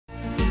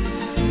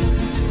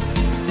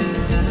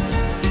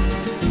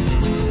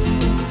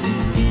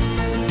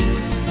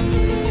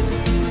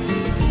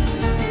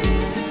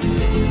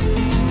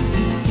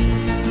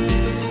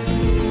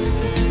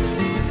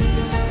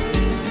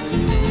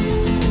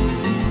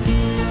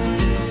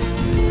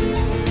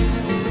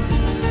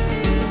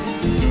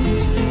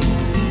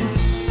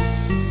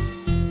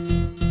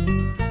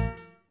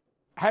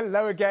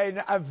Hello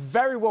again, a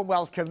very warm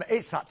welcome.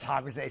 It's that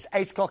time, isn't it? It's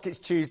 8 o'clock, it's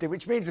Tuesday,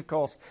 which means, of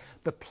course,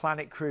 the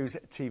Planet Cruise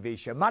TV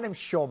show. My name's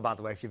Sean, by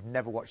the way, if you've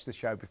never watched the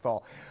show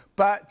before.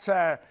 But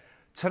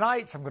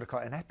tonight, I'm going to call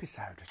it an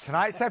episode.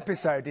 Tonight's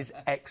episode is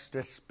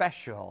extra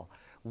special.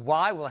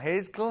 Why? Well,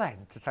 here's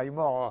Glenn to tell you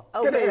more.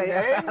 Oh, Good really?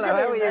 evening. Hello,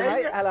 how are you,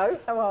 mate? Hello,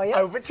 how are you?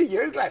 Over to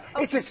you, Glenn.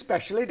 It's a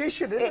special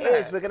edition, isn't it? It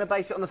is. We're going to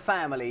base it on the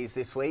families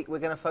this week. We're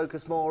going to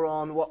focus more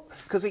on what...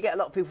 Because we get a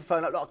lot of people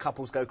phone up, a lot of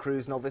couples go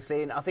cruising,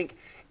 obviously, and I think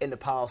in the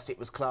past it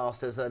was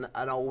classed as an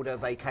older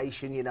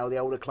vacation, you know, the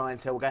older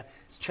clientele go.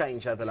 It's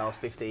changed over the last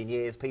 15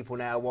 years. People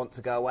now want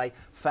to go away.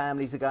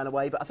 Families are going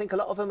away, but I think a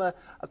lot of them are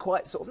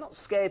quite sort of not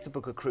scared to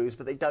book a cruise,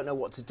 but they don't know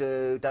what to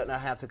do, don't know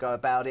how to go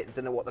about it,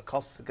 don't know what the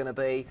costs are going to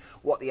be,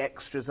 what the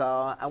extras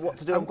are, and what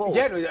to do on board.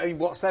 Yeah, I mean,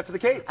 what's there for the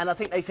kids? And I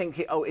think they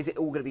think, oh, is it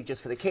all going to be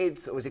just for the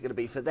kids, or is it going to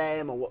be for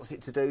them, or what's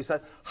it to do?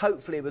 So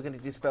hopefully we're going to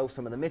dispel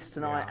some of the myths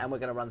tonight, and we're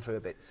going to run through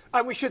a bit.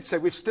 And we should say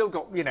we've still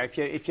got, you know, if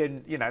you're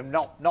you know,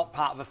 not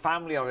part of a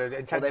family or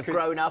they've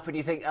grown up and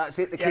you think that's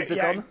it, the kids are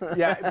gone.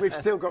 Yeah, we've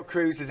still got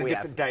cruises at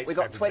different dates. We've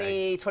got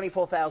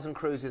 24,000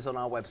 cruises on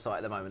our website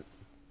at the moment.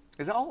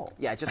 Is it all?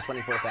 Yeah, just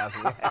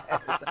 24,000.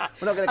 Yeah. So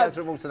we're not going to go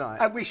through them all tonight.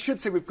 And we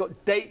should say we've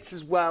got dates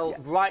as well,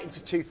 right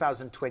into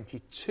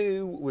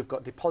 2022. We've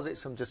got deposits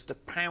from just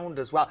 £1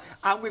 as well.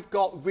 And we've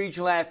got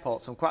regional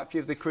airports. On quite a few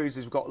of the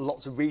cruises, we've got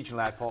lots of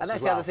regional airports as well. And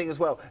that's the other thing as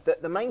well.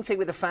 The main thing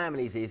with the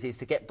families is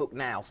to get booked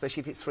now,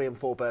 especially if it's 3 and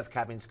 4 berth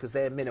cabins, because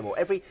they're minimal.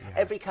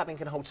 Every cabin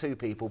can hold 2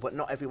 people, but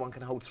not everyone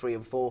can hold 3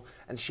 and 4,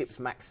 and ships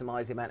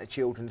maximise the amount of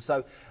children.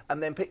 So,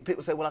 and then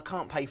people say, well, I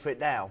can't pay for it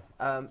now.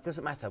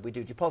 Doesn't matter. We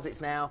do deposits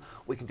now.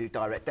 We can do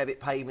direct debit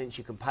payments,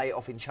 you can pay it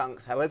off in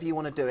chunks, however you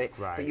want to do it,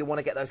 but you want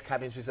to get those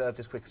cabins reserved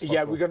as quick as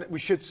possible. Yeah, we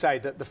should say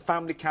that the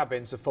family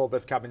cabins, the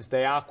 4-berth cabins,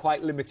 they are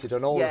quite limited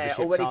on all of the ships,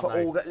 already aren't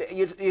for they? all.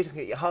 You're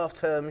looking at your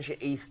half-terms, your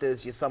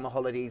Easters, your summer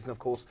holidays, and, of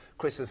course,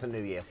 Christmas and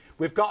New Year.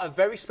 We've got a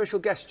very special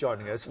guest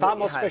joining us, far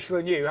more special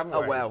than you, haven't we?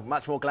 Oh, well,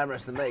 much more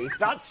glamorous than me.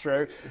 That's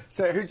true.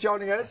 So who's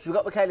joining us? We've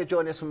got Michaela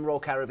joining us from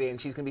Royal Caribbean.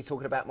 She's going to be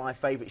talking about my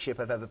favourite ship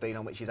I've ever been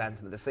on, which is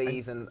Anthem of the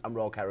Seas and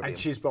Royal Caribbean. And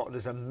she's brought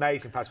us an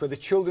amazing price, where the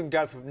children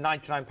go for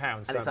 £99,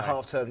 and it's a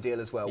half-term deal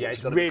as well. Yeah,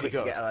 it's really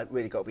good.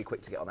 Really got to be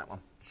quick to get on that one.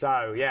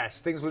 So,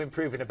 yes, things will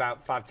improve in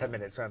about 5-10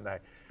 minutes, won't they?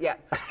 Yeah.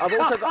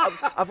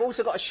 I've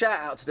also got a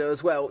shout-out to do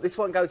as well. This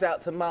one goes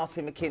out to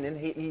Martin McKinnon.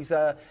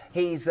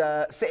 He's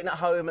sitting at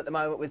home at the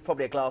moment with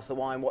probably a glass of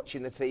wine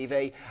watching the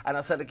TV, and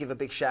I said I'd give a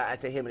big shout-out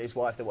to him and his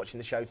wife. They're watching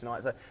the show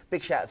tonight, so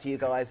big shout-out to you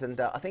guys,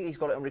 and I think he's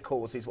got it on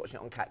record, so he's watching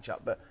it on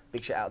catch-up, but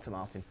big shout-out to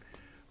Martin.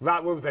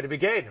 Right, well, we better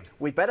begin.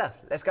 We'd better.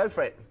 Let's go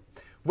for it.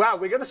 Well,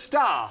 we're going to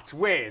start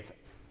with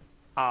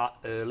our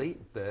early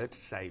bird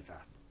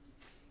saver.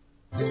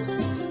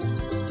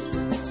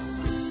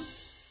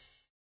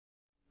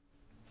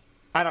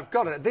 And I've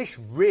got it. This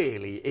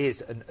really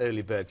is an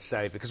early bird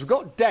saver because we've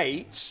got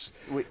dates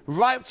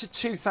right up to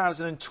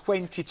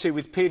 2022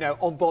 with P&O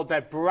on board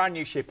their brand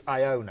new ship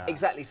Iona.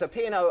 Exactly. So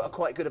P&O are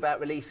quite good about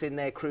releasing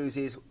their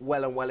cruises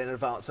well in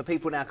advance. So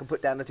people now can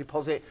put down the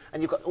deposit,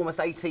 and you've got almost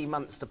 18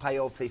 months to pay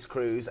off this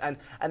cruise. And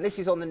this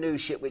is on the new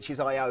ship, which is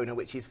Iona,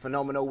 which is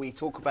phenomenal. We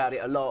talk about it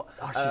a lot.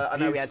 I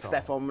know we had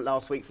Steph on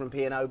last week from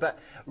P&O, but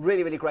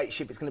really great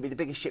ship. It's going to be the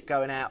biggest ship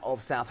going out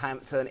of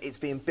Southampton. It's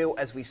being built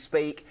as we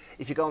speak.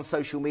 If you go on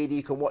social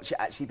media, you can watch it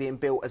actually being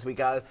built as we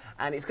go,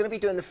 and it's going to be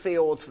doing the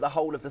Fjords for the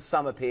whole of the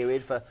summer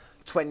period for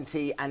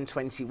 20 and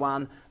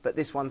 21, but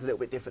this one's a little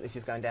bit different. This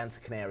is going down to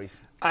the Canaries.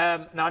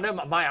 Now, I know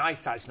my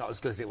eyesight's not as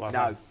good as it was.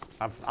 No.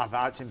 I've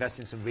had to invest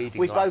in some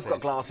reading We've glasses. both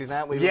got glasses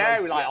now.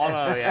 We're like, oh,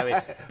 no, yeah. We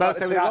both like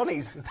the two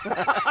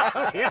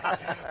Ronnies.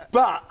 Yeah.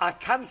 But I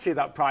can see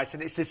that price,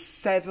 and it says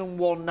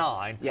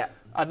 719. Yeah.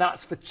 And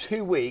that's for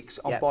 2 weeks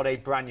on board a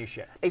brand new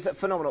ship. It's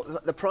phenomenal.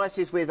 The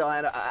prices with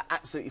Iona are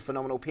absolutely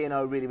phenomenal.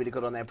 P&O really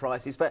good on their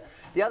prices. But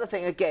the other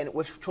thing, again,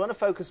 we're trying to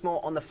focus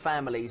more on the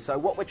families. So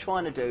what we're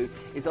trying to do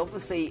is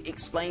obviously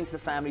explain to the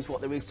families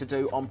what there is to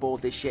do on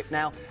board this ship.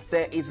 Now,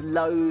 there is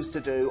loads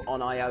to do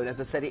on Iona. As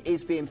I said, it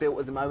is being built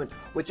at the moment.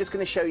 We're just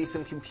going to show you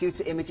some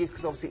computer images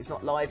because obviously it's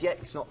not live yet.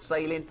 It's not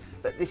sailing.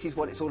 But this is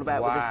what it's all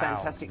about with the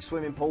fantastic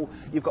swimming pool.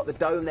 You've got the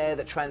dome there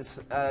that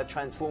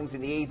transforms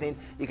in the evening.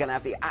 You're going to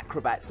have the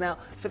acrobats. Now,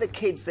 for the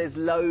kids, there's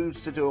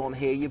loads to do on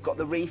here. You've got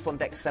the reef on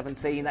deck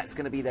 17. That's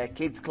going to be their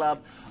kids' club.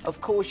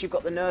 Of course, you've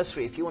got the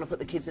nursery. If you want to put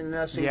the kids in the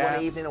nursery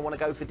one evening or want to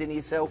go for dinner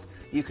yourself,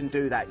 you can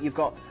do that. You've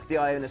got the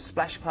Iona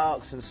splash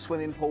parks and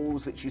swimming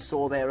pools, which you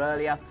saw there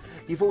earlier.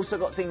 You've also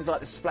got things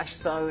like the splash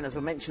zone, as I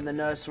mentioned, the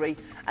nursery.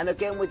 And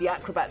again, with the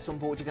acrobats on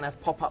board, you're going to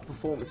have pop-up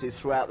performances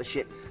throughout the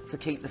ship to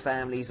keep the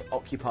families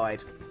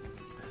occupied.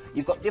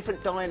 You've got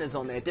different diners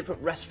on there,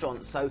 different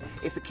restaurants, so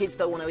if the kids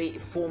don't want to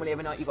eat formally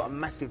every night, you've got a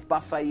massive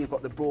buffet, you've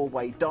got the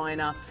Broadway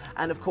diner,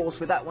 and of course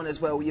with that one as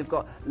well, you've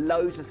got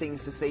loads of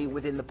things to see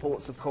within the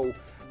ports of call.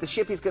 The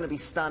ship is going to be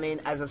stunning.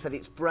 As I said,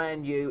 it's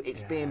brand new,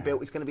 it's being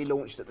built, it's going to be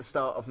launched at the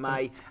start of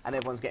May, and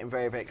everyone's getting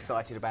very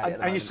excited about it at the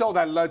moment. You saw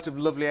there loads of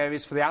lovely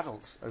areas for the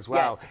adults as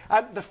well.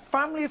 The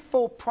family of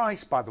 4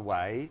 price, by the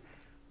way,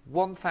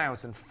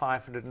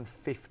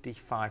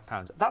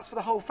 £1,555. That's for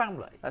the whole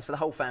family? That's for the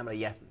whole family,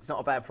 yeah. It's not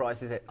a bad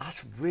price, is it?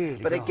 That's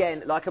really But good.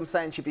 again, like I'm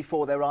saying to you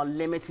before, there are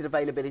limited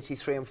availability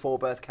 3 and 4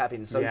 berth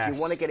cabins. So if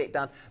you want to get it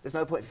done, there's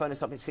no point phoning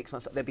us up in 6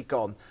 months, they'll be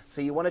gone.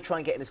 So you want to try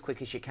and get in as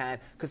quick as you can,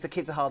 because the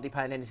kids are hardly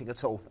paying anything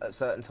at all at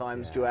certain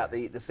times throughout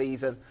the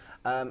season.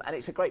 And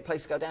it's a great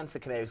place to go down to the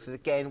Canaries, because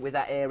again, with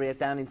that area,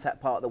 down into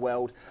that part of the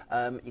world,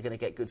 you're going to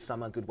get good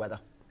summer, good weather.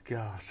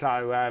 God,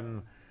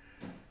 so...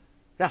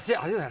 that's it.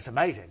 I think that's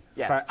amazing.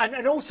 Yeah.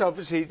 And also,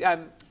 obviously,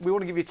 we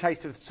want to give you a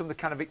taste of some of the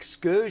kind of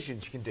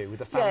excursions you can do with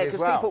the family as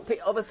well. Yeah,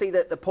 because obviously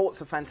the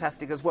ports are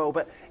fantastic as well,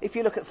 but if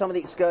you look at some of the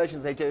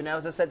excursions they do now,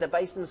 as I said, they're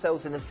basing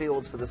themselves in the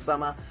Fjords for the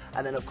summer,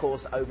 and then of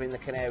course over in the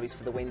Canaries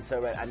for the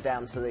winter, and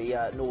down to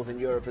the northern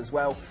Europe as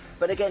well.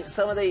 But again,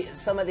 some of the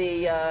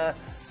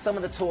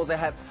tours they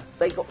have.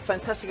 They've got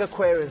fantastic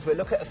aquariums. We'll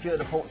look at a few of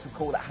the ports of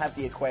call that have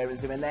the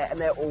aquariums in there, and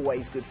they're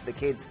always good for the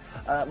kids.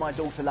 My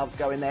daughter loves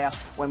going there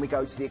when we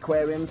go to the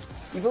aquariums.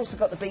 You've also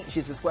got the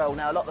beaches as well.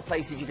 Now, a lot of the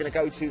places you're going to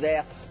go to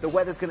there, the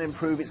weather's going to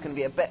improve. It's going to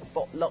be a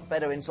lot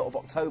better in sort of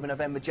October,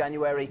 November,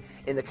 January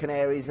in the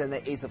Canaries than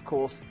it is, of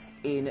course,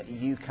 in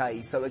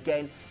UK. So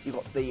again, you've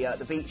got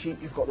the beach,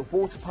 you've got the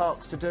water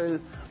parks to do.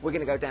 We're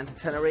going to go down to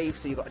Tenerife,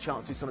 so you've got a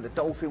chance to do some of the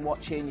dolphin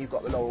watching. You've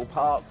got the Laurel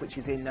Park, which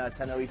is in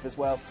Tenerife as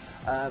well.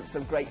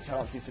 Some great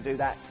chances to do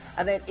that.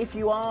 And then if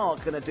you are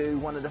going to do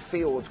one of the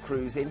Fjords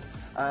cruising,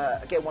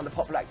 again, one of the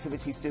popular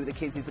activities to do with the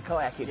kids is the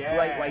kayaking. Yeah,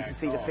 great way to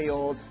see the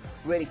Fjords.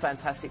 Really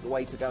fantastic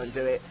way to go and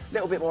do it. A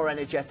little bit more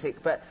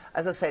energetic, but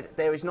as I said,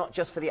 there is not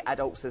just for the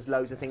adults, there's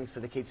loads of things for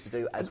the kids to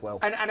do as well.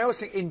 And I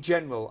also think in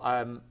general,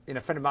 you know,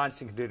 a friend of mine's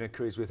thinking of doing a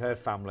cruise with her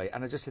family,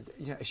 and I just said,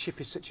 you know, a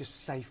ship is such a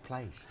safe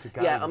place to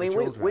go. Yeah, I mean,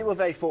 we were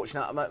very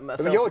fortunate.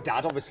 Myself, I mean, your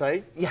dad,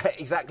 obviously. Yeah,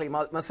 exactly.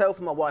 Myself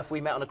and my wife, we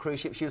met on a cruise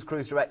ship. She was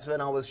cruise director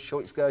and I was shore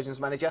excursions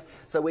manager,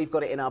 so we've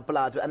got it in our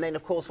blood. And then,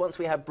 of course, once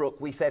we had Brooke,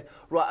 we said,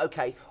 right,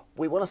 OK,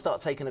 we want to start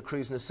taking a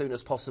cruising as soon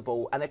as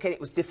possible. And again, it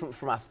was different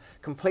from us.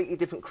 Completely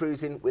different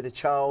cruising with a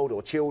child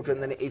or children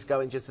than it is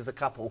going just as a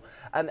couple.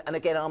 And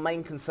again, our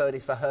main concern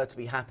is for her to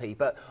be happy.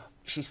 But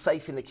she's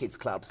safe in the kids'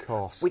 clubs. Of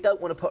course. We don't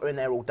want to put her in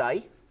there all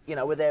day. You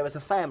know, we're there as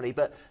a family,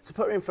 but to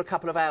put her in for a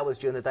couple of hours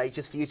during the day,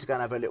 just for you to go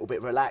and have a little bit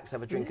relax,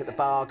 have a drink at the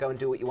bar, go and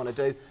do what you want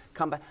to do,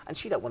 come back. And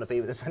she don't want to be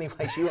with us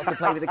anyway. She wants to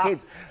play with the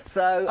kids.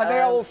 So and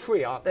they're all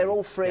free, aren't they? They're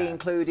all free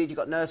included. You've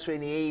got nursery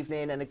in the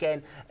evening, and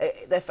again,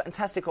 they're a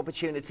fantastic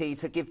opportunity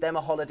to give them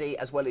a holiday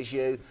as well as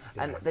you.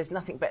 Yeah. And there's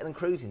nothing better than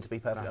cruising, to be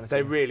perfectly honest.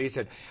 They really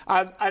isn't.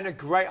 And a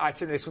great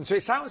item this one. So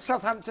it's out in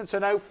Southampton, so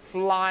no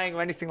flying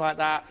or anything like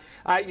that.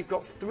 You've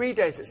got 3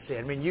 days at sea.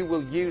 I mean, you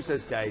will use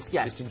those days to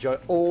just enjoy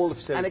all the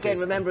facilities. And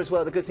again, remember as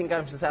well, the good thing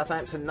going from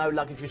Southampton, no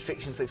luggage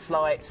restrictions with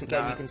flights.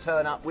 Again, you can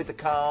turn up with the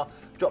car,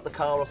 drop the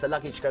car off, the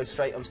luggage goes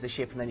straight onto the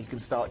ship, and then you can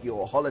start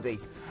your holiday.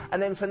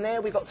 And then from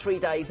there, we've got 3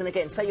 days. And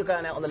again, say you're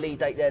going out on the lead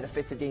date there, the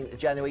 5th of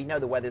January. You know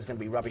the weather's going to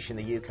be rubbish in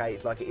the UK.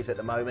 It's like it is at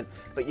the moment.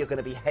 But you're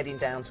going to be heading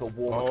down to a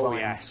warmer climate.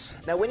 Yes.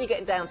 Now, when you're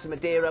getting down to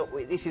Madeira,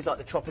 this is like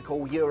the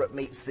tropical Europe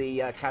meets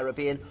the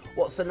Caribbean.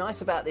 What's so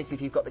nice about this,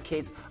 if you've got the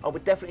kids, I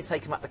would definitely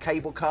take them up the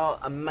cable car.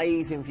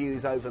 Amazing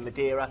views over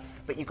Madeira.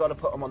 But you've got to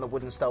put them on the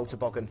wooden stile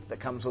toboggan that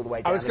comes all the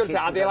way down. I was going to say,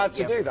 are they allowed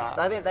to do that?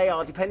 I think they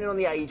are, depending on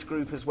the age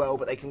group as well,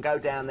 but they can go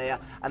down there,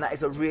 and that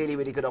is a really,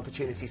 really good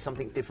opportunity,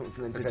 something different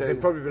for them to do.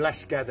 They'd probably be less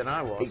scared than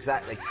I was.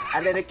 Exactly.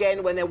 And then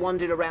again, when they're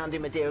wandering around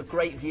in Madeira,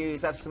 great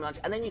views, have some lunch,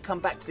 and then you come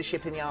back to the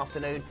ship in the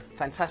afternoon,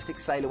 fantastic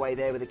sail away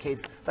there with the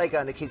kids. They go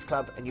in the kids'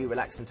 club, and you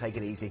relax and take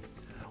it easy.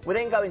 We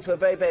then go into a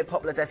very, very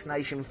popular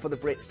destination for the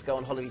Brits to go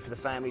on holiday for the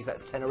families.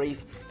 That's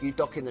Tenerife. You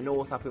dock in the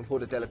north up in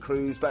Porto de la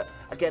Cruz. But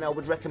again, I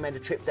would recommend a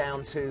trip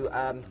down to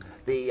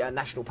the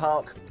national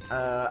park.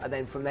 And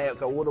then from there,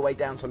 go all the way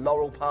down to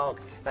Laurel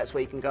Park. That's where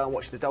you can go and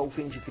watch the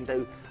dolphins. You can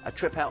do a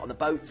trip out on the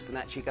boats and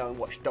actually go and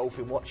watch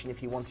dolphin watching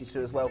if you wanted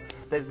to as well.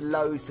 There's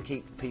loads to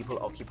keep people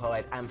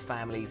occupied and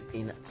families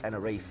in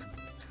Tenerife.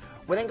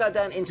 We then go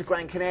down into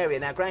Gran Canaria.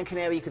 Now, Gran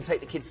Canaria, you can take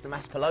the kids to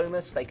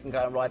Maspalomas. They can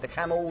go and ride the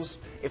camels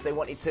if they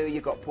wanted to.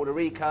 You've got Puerto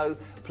Rico,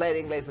 Playa de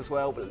Ingles as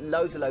well, but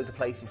loads of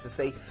places to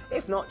see.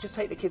 If not, just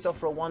take the kids off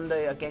for a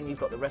wander. Again, you've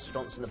got the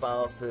restaurants and the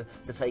bars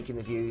to take in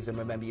the views. And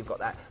remember, you've got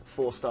that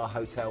 4-star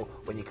hotel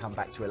when you come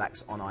back to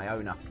relax on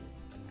Iona.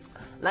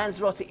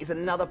 Lanzarote is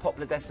another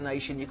popular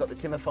destination. You've got the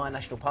Timofire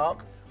National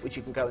Park, which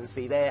you can go and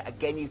see there.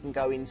 Again, you can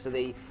go into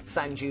the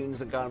sand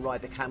dunes and go and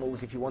ride the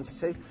camels if you wanted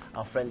to.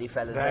 Our friendly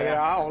fellas there. There you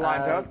are, all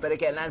lined up. But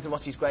again,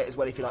 Lanzarote is great as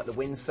well if you like the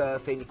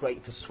windsurfing,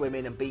 great for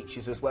swimming and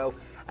beaches as well.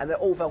 And they're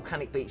all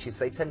volcanic beaches.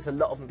 They tend to, a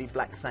lot of them, be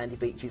black sandy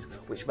beaches,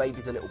 which maybe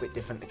is a little bit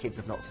different the kids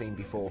have not seen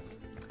before.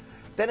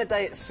 Then a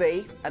day at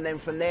sea, and then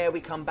from there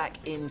we come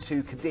back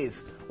into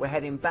Cadiz. We're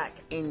heading back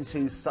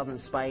into southern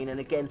Spain,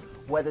 and again,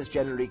 weather's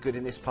generally good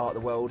in this part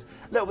of the world.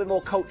 A little bit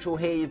more cultural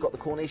here. You've got the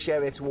Corniche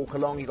area to walk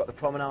along, you've got the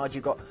promenade,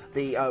 you've got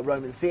the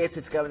Roman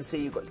theatre to go and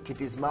see, you've got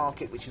Cadiz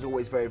Market, which is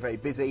always very, very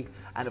busy,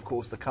 and of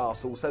course the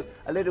castle. So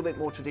a little bit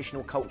more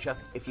traditional culture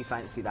if you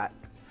fancy that.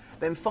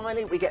 Then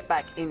finally we get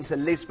back into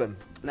Lisbon.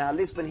 Now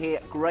Lisbon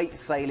here, great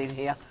sailing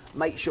here.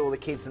 Make sure the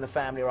kids and the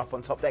family are up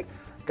on top deck.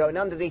 Going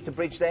underneath the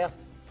bridge there,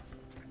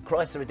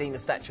 Christ the Redeemer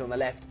statue on the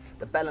left,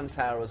 the Bellum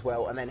Tower as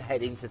well, and then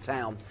head into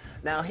town.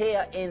 Now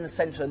here in the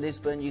centre of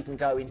Lisbon, you can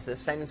go into the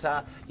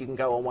centre, you can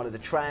go on one of the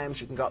trams,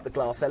 you can go up the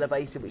glass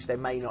elevator, which they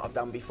may not have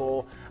done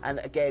before, and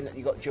again,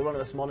 you've got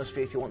Geronimus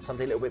Monastery if you want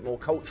something a little bit more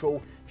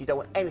cultural. If you don't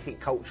want anything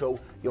cultural,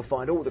 you'll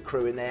find all the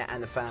crew in there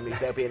and the families.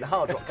 They'll be in the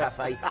Hard Rock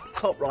Cafe,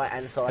 top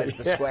right-hand side of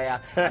the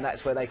square, and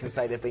that's where they can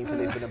say they've been to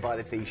Lisbon and buy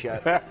the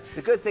T-shirt.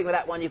 The good thing with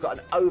that one, you've got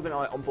an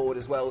overnight on board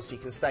as well, so you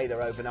can stay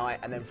there overnight,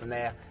 and then from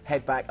there,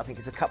 head back. I think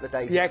it's a couple of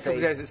days at sea. Yeah, a couple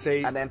of days at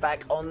sea. And then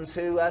back on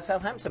to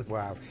Southampton.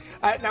 Wow.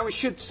 Now, we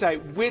should say,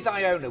 with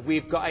Iona,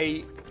 we've got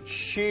a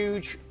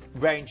huge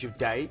range of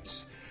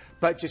dates,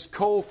 but just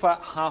call for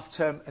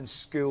half-term and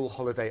school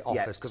holiday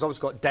offers, because I've always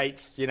got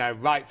dates, you know,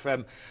 right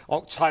from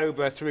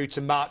October through to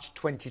March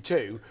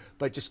 22,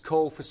 but just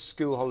call for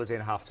school holiday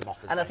and half-term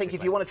offers. And I think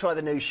if you want to try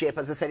the new ship,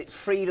 as I said, it's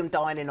Freedom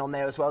Dining on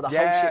there as well. The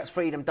whole ship's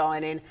Freedom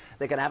Dining.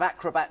 They're going to have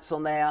acrobats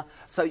on there,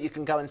 so you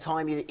can go and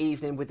time your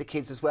evening with the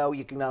kids as well.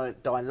 You can go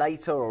and dine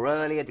later or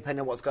earlier,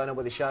 depending on what's going on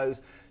with the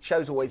shows.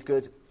 Show's always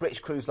good. British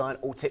Cruise Line,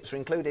 all tips are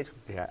included.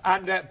 Yeah.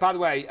 And, by the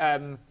way, a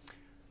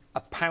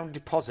 £1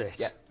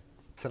 deposit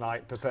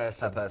tonight per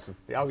person. Per person.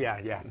 Oh, yeah,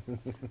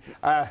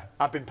 yeah.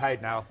 I've been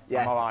paid now.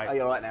 Yeah. I'm all right. Oh,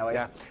 you're all right now, are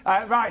you?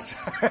 Yeah.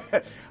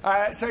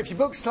 Right. So if you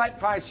book select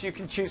price, you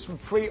can choose from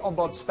free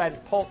onboard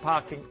spend, port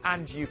parking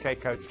and UK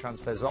coach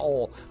transfers,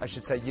 or I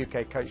should say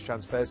UK coach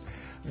transfers.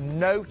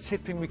 No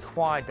tipping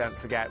required, don't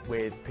forget,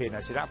 with P&O,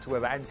 so you don't have to worry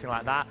about anything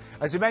like that.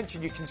 As I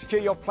mentioned, you can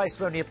secure your place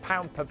for only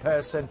 £1 per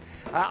person.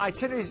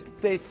 Itineraries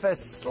differ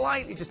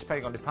slightly just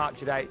depending on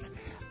departure date,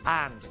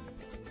 and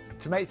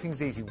to make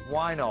things easy,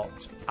 why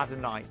not add a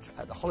night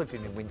at the Holiday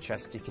Inn in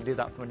Winchester? You can do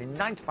that for only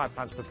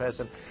 £95 per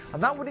person,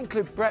 and that would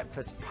include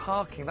breakfast,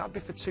 parking. That would be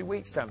for 2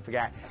 weeks, don't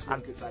forget.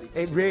 That's good value.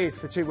 It really is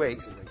for 2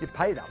 weeks. You'd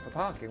pay that for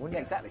parking, wouldn't you?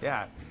 Yeah, exactly.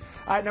 Yeah.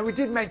 Now, we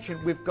did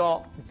mention we've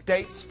got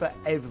dates for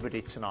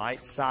everybody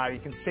tonight, so you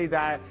can see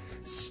there,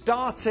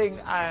 starting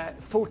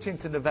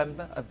 14th of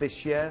November of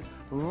this year,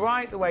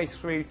 right the way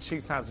through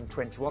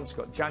 2021. So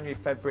you've got January,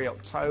 February,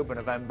 October,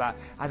 November,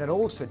 and then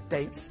also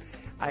dates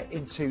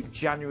into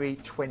January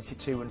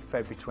 22 and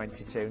February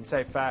 22. And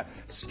so for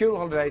school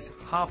holidays,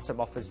 half-term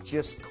offers,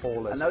 just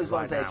call us. And those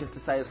ones right there, just to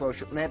say as well,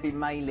 they'll be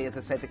mainly, as I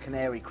said, the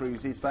Canary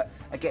cruises. But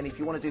again, if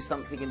you want to do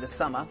something in the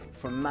summer,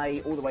 from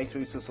May all the way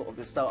through to sort of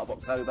the start of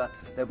October,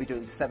 they'll be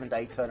doing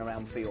 7-day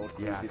turnaround fjord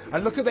cruises.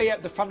 And look at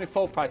the family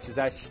full prices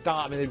there.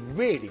 I mean, they're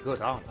really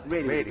good, aren't they?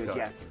 Really, really good.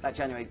 Yeah, that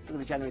January, look at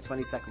the January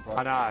 22nd price.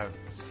 I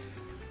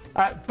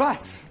know.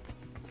 But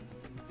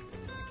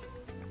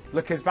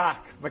look who's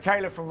back.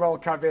 Michaela from Royal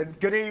Caribbean.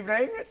 Good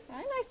evening.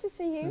 Hi, nice to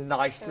see you.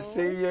 Nice to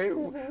see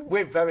you.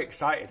 We're very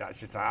excited,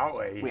 actually,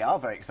 aren't we? We are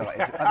very excited.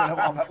 I don't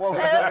know what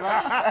was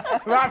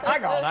it. Right,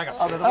 hang on.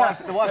 Oh, no,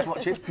 the wife's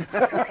watching.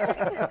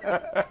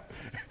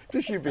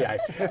 Just you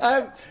behave.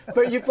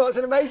 But you've got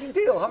an amazing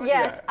deal, haven't you?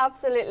 Yes,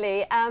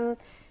 absolutely.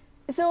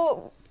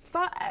 So,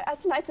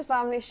 as tonight's a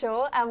family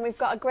show, we've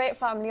got a great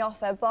family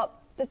offer, but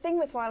the thing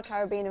with Royal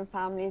Caribbean and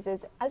families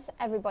is, as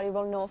everybody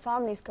will know,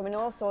 families come in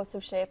all sorts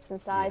of shapes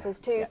and sizes,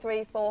 2,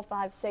 3, 4,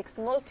 5, 6,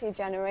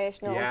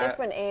 multi-generational,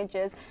 different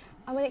ages.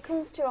 And when it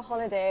comes to a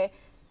holiday,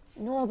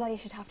 nobody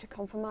should have to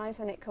compromise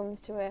when it comes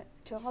to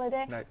a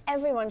holiday. No.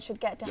 Everyone should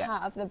get to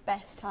have the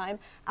best time.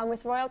 And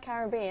with Royal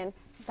Caribbean,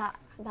 that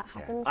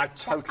happens. I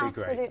totally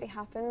agree. Absolutely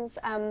happens.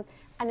 And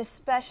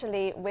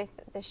especially with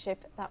the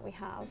ship that we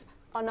have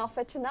on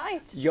offer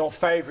tonight. Your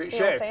favourite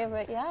ship? Your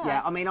favourite, yeah.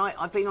 Yeah, I mean,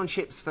 I've been on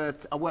ships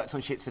I worked on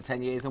ships for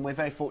 10 years, and we're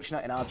very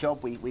fortunate in our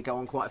job. We go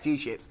on quite a few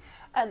ships.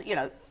 And, you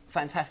know,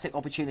 fantastic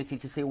opportunity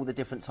to see all the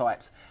different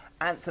types.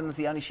 Anthem's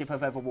the only ship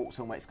I've ever walked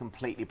on where it's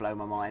completely blown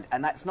my mind.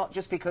 And that's not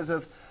just because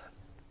of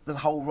the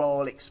whole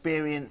Royal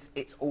experience,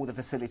 it's all the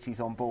facilities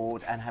on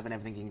board and having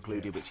everything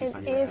included, which is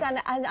fantastic. It is,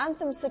 and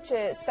Anthem's such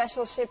a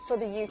special ship for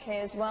the UK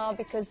as well,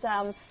 because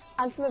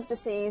Anthem of the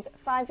Seas,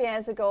 5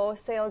 years ago,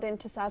 sailed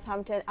into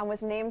Southampton and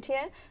was named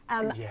here.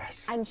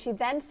 Yes. And she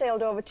then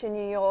sailed over to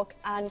New York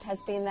and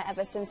has been there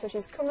ever since. So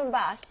she's coming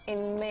back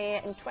in May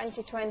in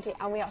 2020,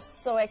 and we are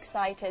so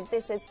excited.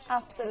 This is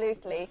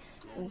absolutely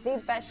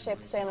the best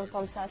ship sailing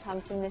from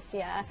Southampton this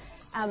year.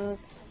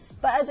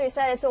 But as we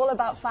said, it's all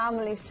about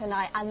families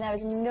tonight, and there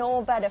is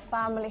no better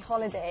family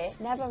holiday,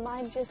 never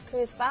mind just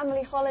cruise,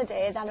 family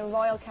holiday, than a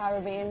Royal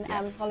Caribbean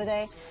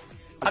holiday.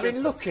 I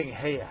mean, looking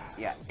here.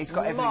 Yeah, it's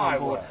got everything on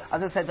board.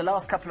 As I said, the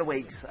last couple of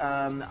weeks,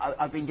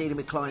 I've been dealing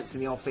with clients in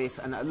the office,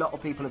 and a lot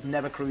of people have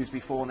never cruised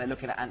before, and they're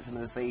looking at Anthem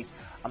of the Seas.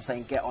 I'm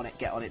saying get on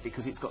it,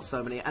 because it's got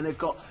so many. And they've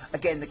got,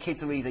 again, the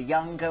kids are either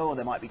younger or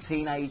they might be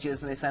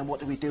teenagers, and they're saying, what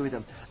do we do with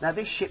them? Now,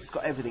 this ship's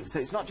got everything. So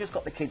it's not just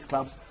got the kids'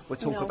 clubs. We'll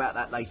talk about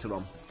that later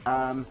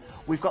on.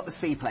 We've got the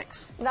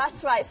Seaplex.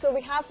 That's right. So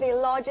we have the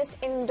largest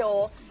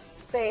indoor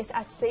space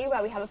at sea,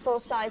 where we have a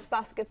full-size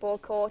basketball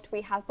court,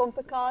 we have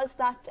bumper cars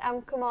that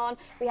come on,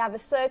 we have a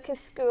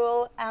circus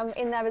school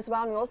in there as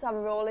well, and we also have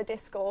a roller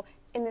disco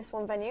in this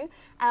one venue,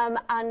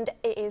 and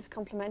it is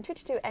complimentary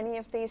to do any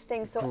of these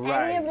things. So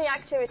any of the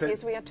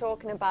activities we are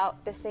talking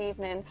about this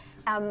evening,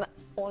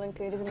 all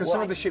included. Because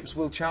some of the ships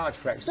will charge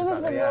for extras. Some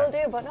of them will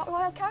do, but not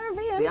Royal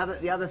Caribbean.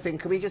 The other thing,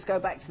 can we just go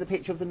back to the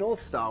picture of the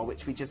North Star,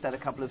 which we just had a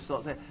couple of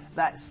slots there?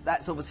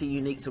 That's obviously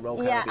unique to Royal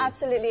Caribbean. Yeah,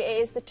 absolutely.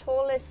 It is the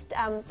tallest,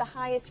 the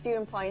highest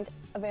viewing point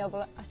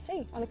available at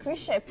sea on a cruise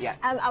ship. Yeah.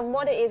 And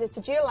what it is, it's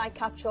a dual light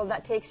capsule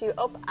that takes you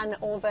up and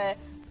over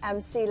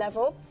sea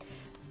level.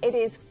 It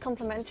is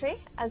complimentary,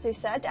 as we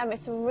said.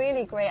 It's a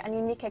really great and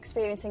unique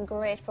experience and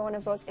great for one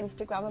of those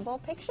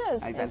Instagrammable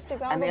pictures. Exactly.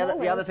 And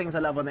the other things I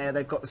love on there,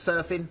 they've got the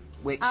surfing,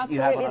 which you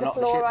have on a lot of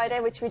the ships. Absolutely, the floor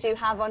rider, which we do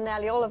have on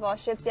nearly all of our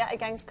ships. Yeah,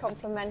 again,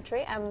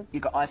 complimentary.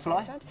 You've got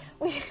iFly?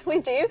 We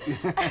do.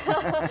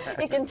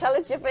 You can tell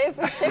it's your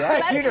favourite ship.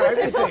 Yeah, you know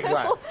everything.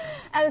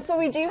 Right. So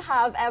we do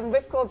have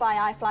Ripcord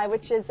by iFly,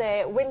 which is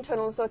a wind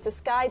tunnel, so it's a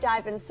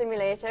skydiving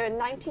simulator, a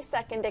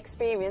 90-second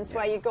experience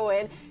where you go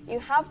in. You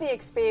have the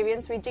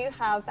experience. We do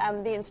have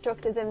the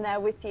instructors in there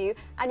with you,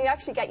 and you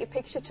actually get your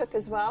picture took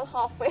as well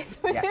halfway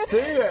through. Yeah. Do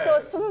you? So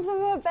some of them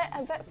are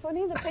a bit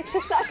funny, the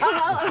pictures that come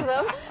out of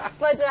them.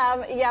 But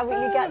yeah,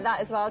 you get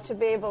that as well, to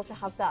be able to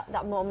have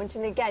that moment.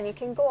 And again, you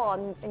can go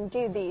on and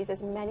do these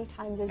as many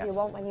times as you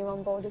want when you're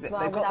on board as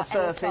well. They've got the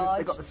surfing.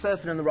 They've got the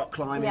surfing and the rock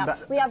climbing. Yeah,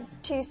 but we have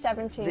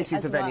 270. This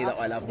is the venue that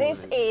I love.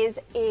 This is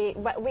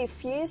we've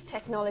fused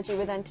technology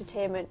with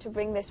entertainment to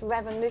bring this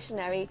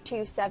revolutionary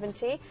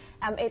 270.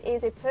 It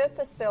is a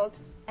purpose-built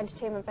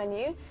entertainment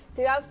venue.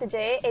 Throughout the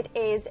day, it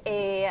is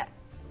a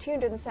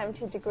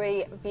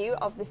 270-degree view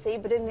of the sea,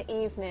 but in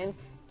the evening,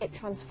 it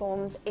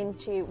transforms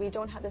into,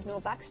 there's no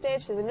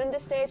backstage, there's an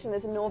understage and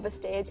there's an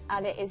overstage,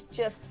 and it is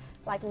just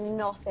like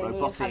nothing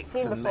you have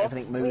seen before.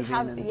 Everything moving.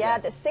 We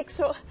have, the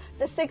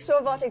six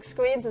robotic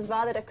screens as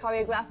well that are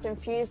choreographed and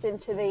fused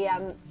into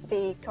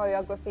the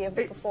choreography of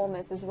the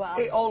performers as well.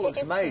 It all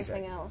looks amazing.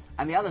 Something else.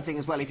 And the other thing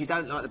as well, if you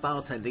don't like the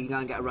bartender, you can go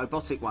and get a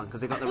robotic one, because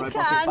they've got the robotic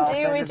we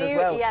bartenders do, as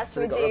well. Yes,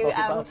 so we they've do. got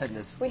robotic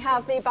bartenders. We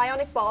have the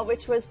Bionic Bar,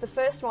 which was the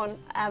first one.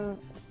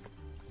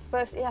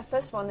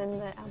 First one in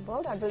the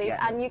world, I believe.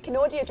 Yeah. And you can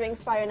order your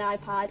drinks via an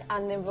iPad,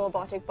 and the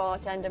robotic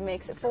bartender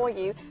makes it for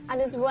you. And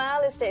as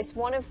well as this,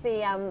 one of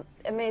the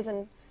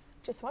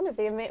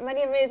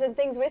many amazing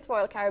things with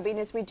Royal Caribbean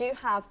is we do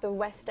have the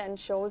West End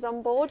shows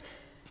on board.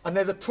 And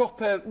they're the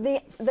proper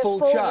full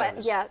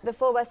shows? The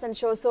full West End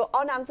shows. So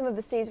on Anthem of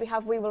the Seas, we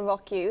have We Will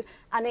Rock You,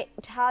 and it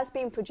has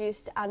been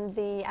produced, and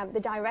the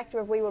director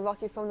of We Will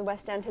Rock You from the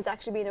West End has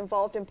actually been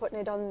involved in putting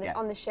it on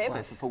the ship. So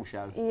it's a full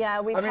show. Yeah,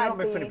 I mean, not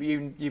being funny, but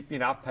you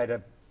know, I've paid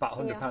about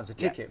 £100 a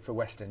ticket for a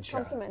West End show.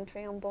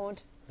 Complimentary on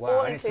board. Wow,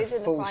 All and it's a included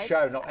in the full price.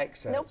 show, not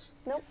excerpts.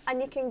 Nope.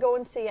 And you can go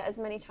and see it as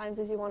many times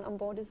as you want on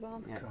board as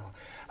well.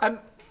 Yeah.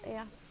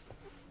 Yeah.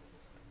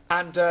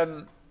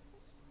 And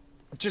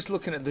just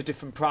looking at the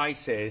different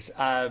prices,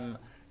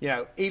 you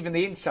know, even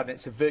the inside,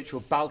 it's a virtual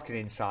balcony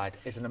inside,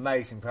 is an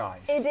amazing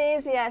price. It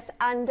is, yes.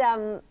 And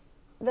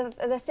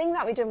the thing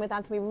that we've done with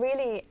Anthem, we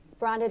really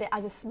branded it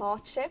as a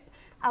smart ship,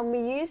 and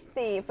we used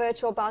the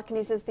virtual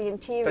balconies as the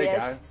interiors.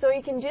 There you go. So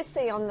you can just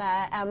see on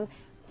there,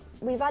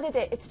 we've added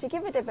it's to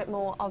give it a bit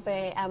more of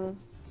a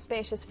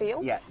spacious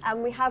feel. Yeah.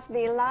 And we have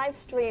the live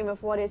stream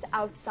of what is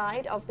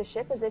outside of the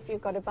ship, as if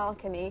you've got a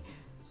balcony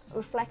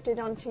reflected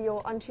onto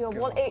your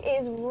wall. It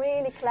is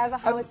really clever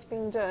how it's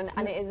been done,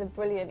 and it is a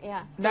brilliant,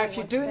 Now, if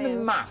you're doing the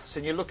maths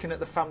and you're looking at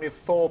the family of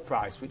four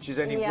price, which is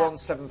only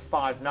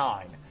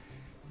 1,759,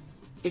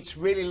 it's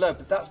really low,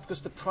 but that's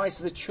because the price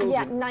of the children...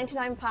 Yeah,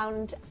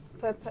 £99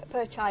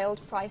 per child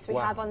price we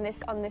have on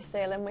this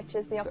sale, and which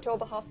is the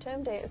October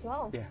half-term date as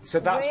well. Yeah, so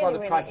that's why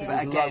the price is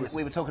as low. Again,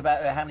 we were talking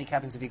about how many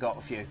cabins have you got?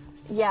 A few.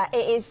 Yeah,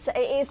 it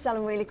is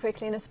selling really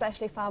quickly, and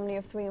especially family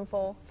of 3 and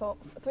 4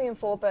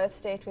 berth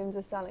staterooms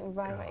are selling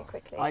very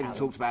quickly. I even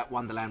talked about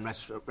Wonderland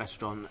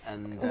restaurant,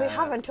 and we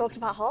haven't talked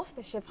about half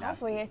the ship,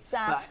 have we? It's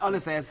but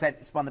honestly, as I said,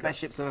 it's one of the best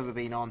ships I've ever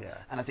been on,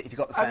 and I think if you've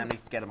got the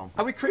families, to get them on.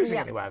 Are we cruising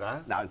anywhere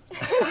though? No.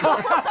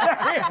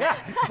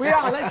 We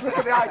are. Let's look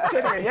at the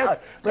itinerary. Yes,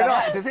 we're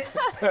not. Does it?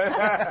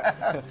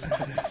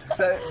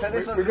 so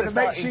this one's we're going to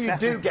make sure in you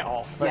do get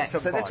off. Yeah. So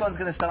this one's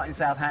going to start in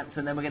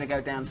Southampton, then we're going to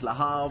go down to Le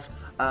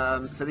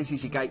Havre. So this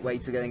is your gateway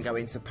to then go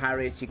into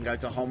Paris. You can go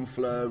to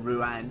Honfleur,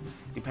 Rouen,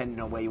 depending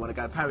on where you want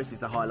to go. Paris is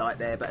the highlight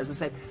there, but as I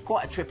said,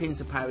 quite a trip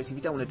into Paris. If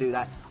you don't want to do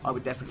that, I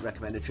would definitely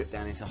recommend a trip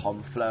down into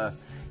Honfleur.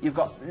 You've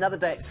got another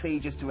day at sea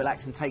just to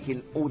relax and take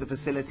in all the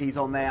facilities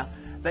on there.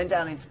 Then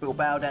down into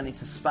Bilbao, down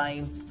into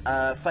Spain,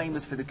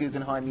 famous for the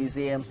Guggenheim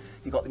Museum.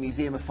 You've got the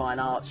Museum of Fine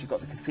Arts, you've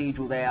got the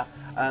cathedral there,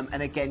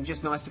 and again,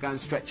 just nice to go and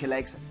stretch your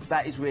legs.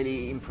 That is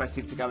really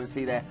impressive to go and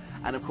see there.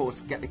 And of course,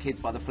 get the kids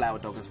by the Flower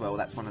Dog as well.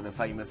 That's one of the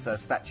famous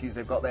statues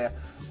they've got there.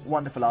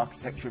 Wonderful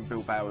architecture in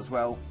Bilbao as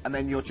well. And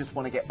then you'll just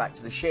want to get back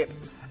to the ship,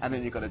 and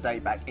then you've got a day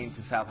back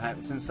into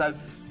Southampton. So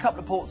a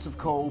couple of ports of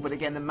call, but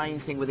again, the main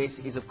thing with this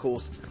is, of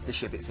course, the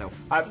ship itself.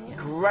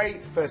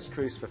 Great first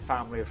cruise for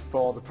family of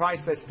 4. The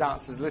price there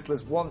starts as little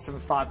as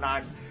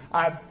 1,759.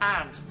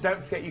 And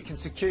don't forget, you can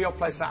secure your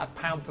place at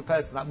 £1 per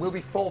person. That will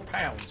be £4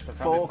 for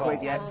family of 4.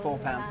 £4, yeah,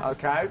 £4.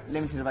 Okay.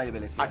 Limited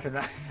availability. I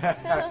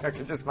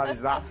can just manage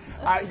that.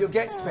 You'll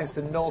get to experience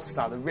the North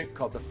Star, the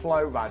Ripcord, the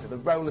Flow Rider, the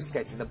roller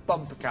skating, the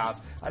bumper cars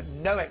at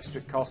no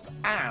extra cost,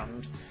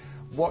 and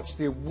watch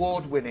the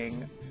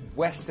award-winning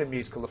Western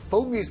musical, the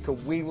full musical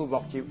We Will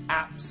Rock You,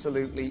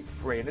 absolutely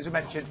free. And as we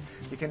mentioned,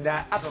 you can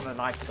add on a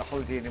night at the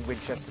Holiday Inn in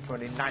Winchester for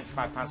only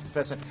 £95 per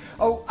person.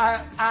 Oh,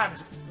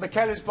 and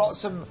Michaela's bought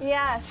some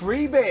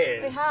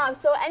freebies. We have.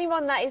 So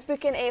anyone that is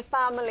booking a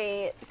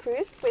family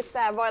cruise with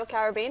Royal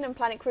Caribbean and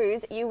Planet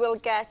Cruise, you will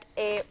get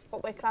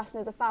what we're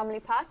classing as a family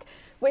pack,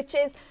 which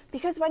is,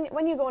 because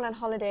when you're going on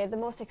holiday, the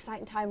most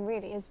exciting time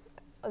really is,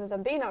 other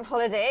than being on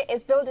holiday,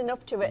 is building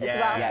up to it as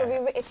well. Yeah.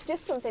 So it's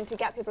just something to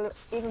get people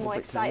even more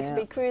excited to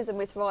be cruising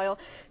with Royal.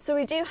 So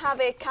we do have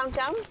a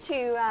countdown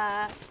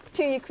to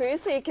your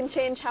cruise, so you can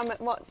change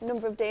what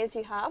number of days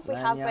you have. We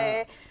have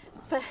a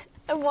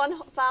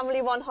one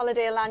family, one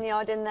holiday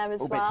lanyard in there as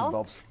well. Bits and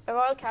bobs. A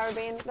Royal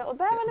Caribbean little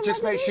bear and a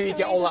just make sure you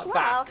get all that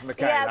back,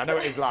 Michaela. I know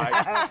what it's like.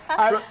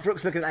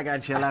 Brooke's looking at that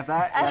going, she'll have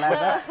that, you'll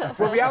have that.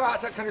 Well, we are out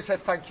to kind of say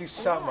thank you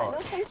so much. No,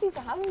 thank you for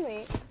having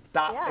me.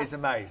 That is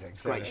amazing.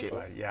 Great ship.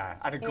 ship. Yeah,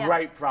 and a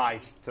great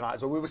price tonight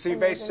as well. We will see you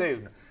very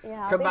soon.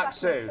 Yeah, Come back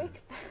soon.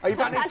 Are you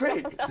back next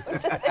week? I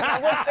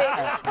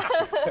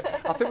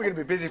think we're going to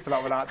be busy for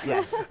that one,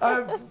 actually.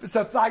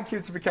 So thank you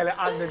to Michaela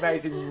and the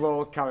amazing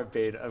Royal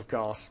Caribbean, of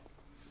course.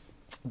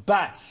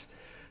 But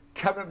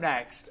coming up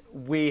next,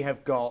 we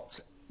have got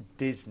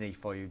Disney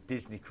for you,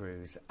 Disney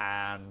Cruise.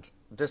 And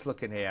just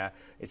looking here,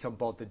 it's on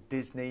board the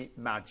Disney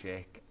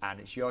Magic, and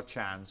it's your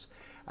chance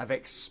of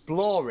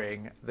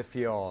exploring the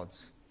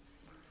fjords.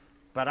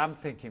 But I'm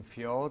thinking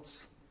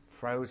fjords,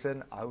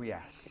 frozen, oh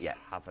yes. Yeah.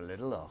 Have a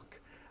little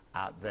look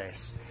at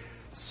this.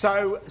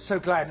 So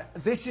Glenn,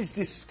 this is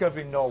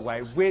Discovering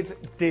Norway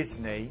with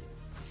Disney,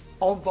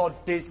 on board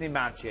Disney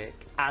Magic,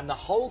 and the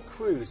whole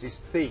cruise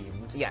is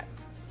themed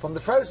from the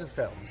Frozen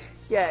films.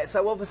 Yeah,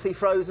 so obviously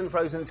Frozen,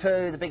 Frozen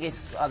 2, the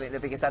biggest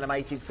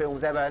animated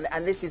films ever,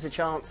 and this is a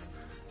chance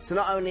to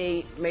not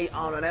only meet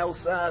Anna and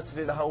Elsa, to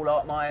do the whole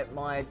lot.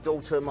 My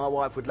daughter and my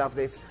wife would love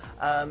this.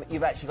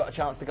 You've actually got a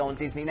chance to go on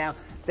Disney. Now,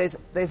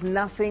 there's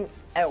nothing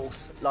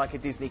else like a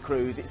Disney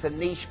cruise. It's a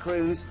niche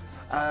cruise.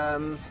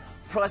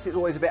 Price is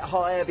always a bit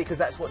higher because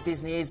that's what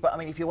Disney is, but I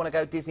mean, if you want to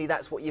go Disney,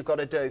 that's what you've got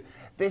to do.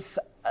 This,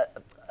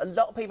 a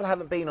lot of people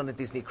haven't been on a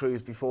Disney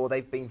cruise before.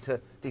 They've been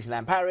to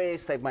Disneyland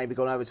Paris, they've maybe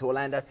gone over to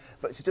Orlando,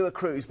 but to do a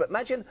cruise, but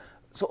imagine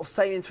sort of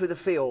sailing through the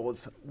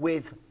fjords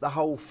with the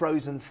whole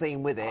Frozen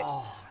theme with it.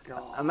 Oh,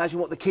 God. Imagine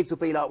what the kids will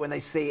be like when they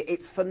see it.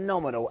 It's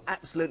phenomenal,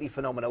 absolutely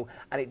phenomenal,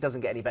 and it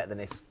doesn't get any better than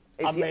this.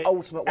 It's the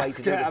ultimate way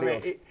to do the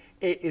fjords.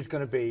 It is going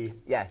to be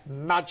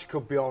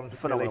magical beyond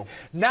phenomenal.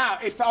 Now,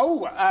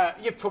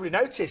 you've probably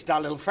noticed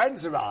our little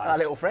friend's arrived. Our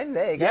little friend,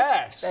 there you go.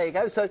 Yes. There you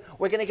go. So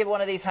we're going to give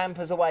one of these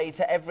hampers away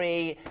to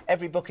every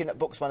booking that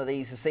books one of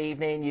these this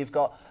evening. You've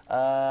got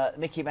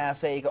Mickey Mouse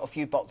there, you've got a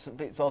few bits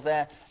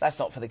there. That's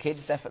not for the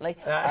kids, definitely.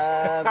 We've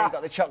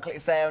got the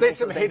chocolates there. There's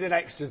some hidden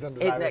extras under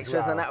there as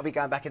well. And that'll be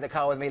going back in the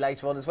car with me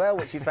later on as well,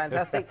 which is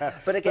fantastic.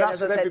 But again, that's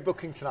with every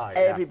booking tonight.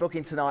 Every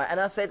booking tonight. And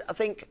I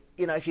think,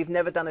 you know, if you've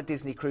never done a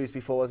Disney cruise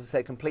before, as I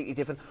said, completely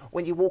different.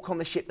 When you walk on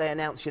the ship, they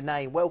announce your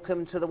name.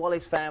 Welcome to the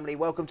Wallace family.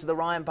 Welcome to the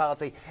Ryan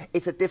party.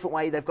 It's a different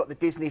way. They've got the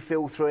Disney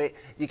feel through it.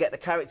 You get the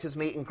characters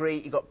meet and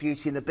greet. You've got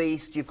Beauty and the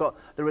Beast. You've got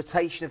the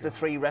rotation of the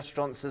 3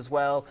 restaurants as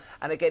well.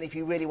 And again, if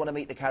you really want to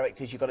meet the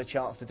characters, you've got a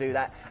chance to do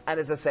that. And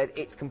as I said,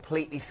 it's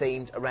completely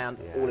themed around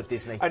all of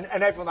Disney. And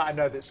everyone that I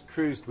know that's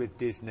cruised with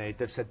Disney,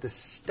 they've said the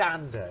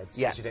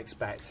standards, as you'd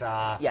expect,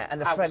 are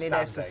and the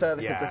friendliness, the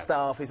service of the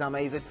staff is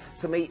amazing.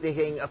 To meet the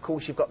king, of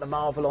course, you've got the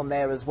Marvel on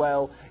there as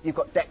well. You've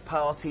got deck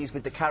parties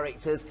with the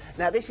characters.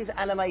 Now, this is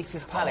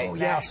Animator's Palette. Oh,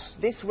 now, yes.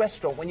 This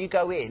restaurant, when you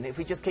go in, if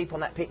we just keep on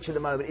that picture at the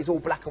moment, is all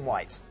black and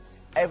white.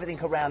 Everything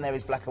around there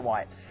is black and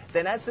white.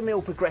 Then as the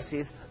meal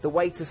progresses, the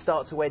waiters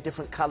start to wear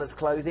different colours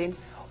clothing.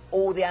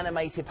 All the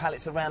animated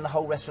palettes around the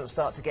whole restaurant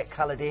start to get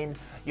coloured in.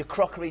 Your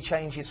crockery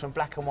changes from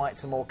black and white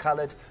to more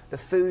coloured. The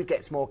food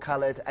gets more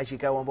coloured as you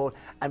go on board.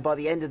 And by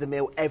the end of the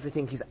meal,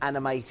 everything is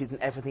animated and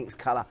everything's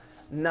colour.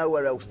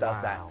 Nowhere else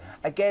does that.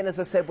 Again, as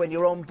I said, when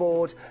you're on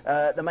board,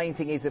 the main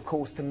thing is, of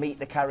course, to meet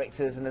the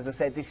characters. And as I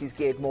said, this is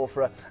geared more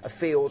for a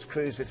Fjords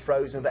cruise with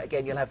Frozen. But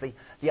again, you'll have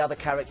the other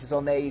characters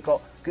on there. You've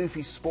got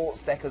Goofy's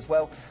sports deck as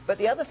well. But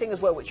the other thing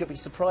as well, which you'll be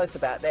surprised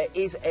about, there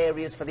is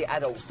areas for the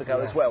adults to go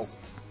as well.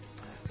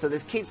 So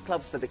there's kids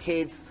clubs for the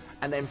kids,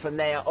 and then from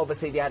there,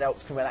 obviously, the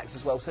adults can relax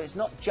as well. So it's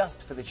not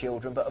just for the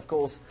children, but of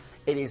course,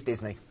 it is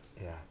Disney.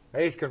 Yeah,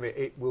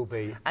 it will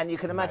be. And you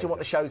can imagine what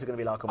the shows are going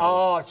to be like on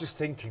board. Oh, just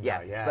thinking.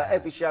 Yeah. So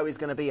every show is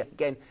going to be,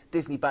 again,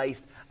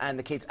 Disney-based, and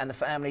the kids and the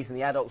families and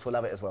the adults will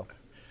love it as well.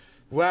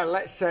 Well,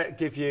 let's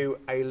give you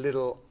a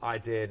little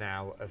idea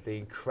now of the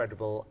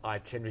incredible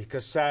itinerary,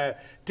 because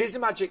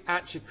Disney Magic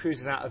actually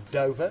cruises out of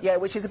Dover. Yeah,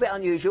 which is a bit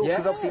unusual,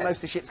 because obviously most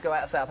of the ships go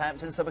out of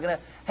Southampton, so we're going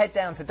to head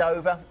down to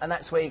Dover, and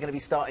that's where you're going to be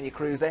starting your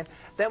cruise then.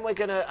 Then we're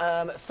going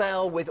to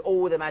sail with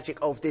all the magic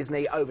of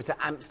Disney over to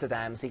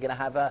Amsterdam, so you're going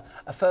to have a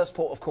first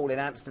port of call in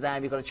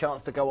Amsterdam. You've got a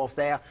chance to go off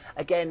there.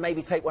 Again,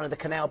 maybe take one of the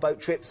canal boat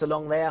trips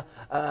along there.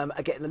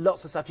 Again,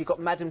 lots of stuff. You've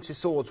got Madame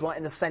Tussauds right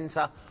in the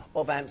centre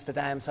of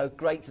Amsterdam, so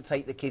great to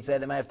take the kids there.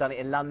 They may have done it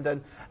in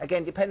London.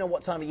 Again, depending on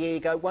what time of year you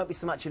go, won't be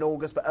so much in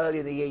August, but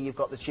earlier in the year you've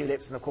got the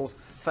tulips and, of course,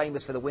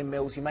 famous for the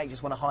windmills. You may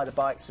just want to hire the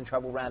bikes and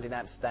travel around in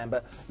Amsterdam,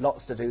 but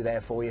lots to do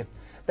there for you.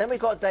 Then we've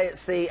got a day at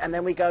sea, and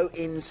then we go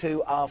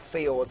into our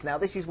fjords. Now,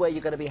 this is where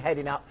you're going to be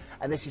heading up,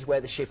 and this is where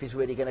the ship is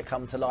really going to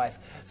come to life.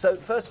 So,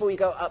 first of all, you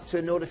go up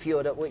to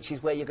Norderfjord, which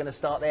is where you're going to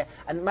start there.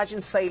 And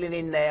imagine sailing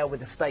in there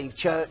with the staved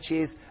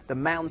churches, the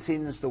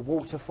mountains, the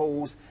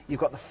waterfalls. You've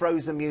got the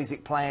frozen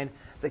music playing.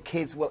 The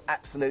kids will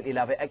absolutely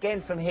love it.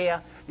 Again, from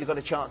here, you've got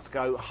a chance to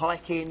go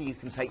hiking. You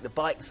can take the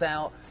bikes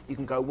out. You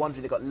can go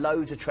wandering. They've got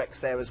loads of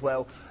treks there as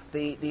well.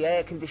 The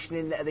air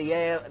conditioning, the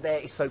air there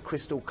is so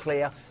crystal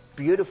clear.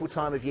 Beautiful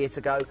time of year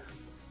to go,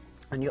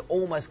 and you're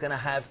almost going to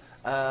have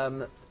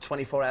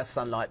 24-hour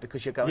sunlight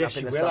because you're going up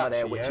in the summer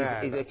there, which is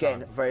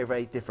again very,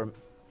 very different.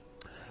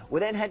 We'll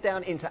then head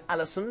down into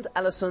Älvsund.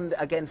 Älvsund,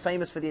 again,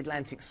 famous for the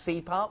Atlantic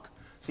Sea Park.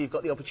 So you've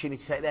got the opportunity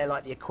to take there,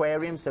 like the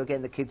aquarium. So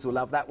again, the kids will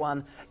love that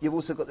one. You've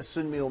also got the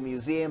Sundmjöl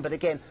Museum. But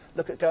again,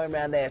 look at going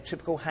around there.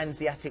 Typical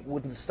Hanseatic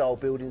wooden-style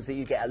buildings that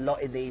you get a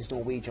lot in these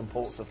Norwegian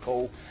ports of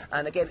call.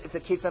 And again, if the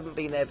kids haven't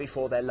been there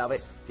before, they'll love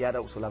it. The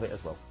adults will love it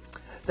as well.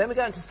 Then we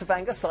go into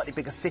Stavanger, slightly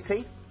bigger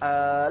city,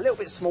 a little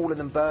bit smaller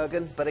than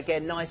Bergen, but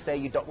again, nice there.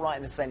 You dock right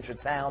in the centre of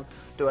town,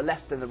 do a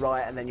left and the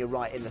right, and then you're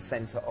right in the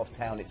centre of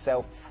town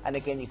itself. And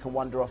again, you can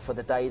wander off for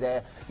the day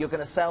there. You're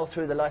going to sail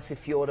through the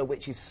Fjords,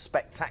 which is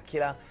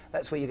spectacular.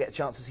 That's where you get a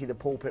chance to see the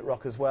Pulpit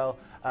Rock as well.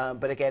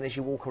 But again, as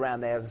you walk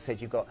around there, as I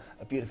said, you've got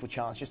a beautiful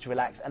chance just to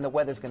relax, and the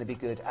weather's going to be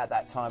good at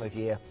that time of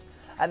year.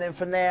 And then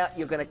from there,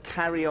 you're going to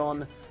carry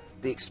on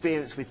the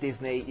experience with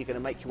Disney. You're going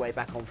to make your way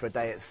back on for a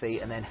day at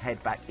sea and then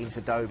head back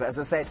into Dover. As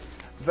I said,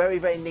 very,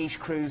 very niche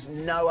cruise.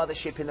 No other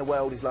ship in the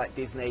world is like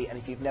Disney, and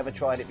if you've never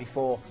tried it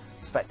before,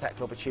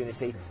 spectacular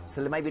opportunity.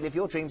 So maybe live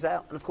your dreams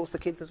out, and of course the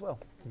kids as well.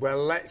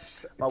 Well,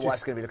 let's... My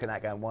wife's going to be looking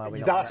at that going, why are we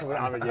not... That's what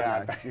I mean,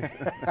 yeah.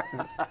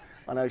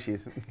 I know she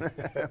is.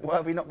 Why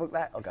have we not booked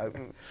that? I'll go.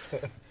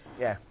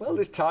 Yeah. Well,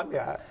 there's time,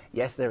 yeah.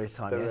 Yes, there is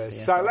time. There is.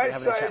 So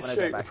let's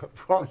shoot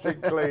what's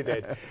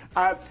included.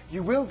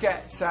 You will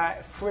get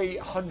free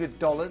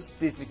 $100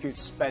 Disney Cruise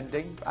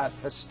spending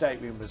per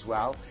stateroom as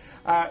well.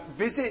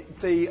 Visit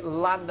the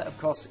land that, of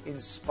course,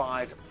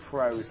 inspired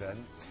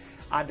Frozen,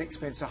 and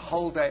experience a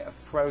whole day of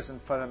Frozen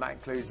fun, and that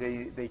includes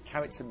the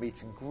character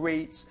meet and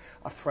greet,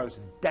 a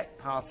Frozen deck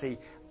party,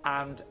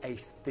 and a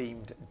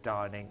themed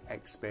dining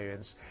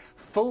experience.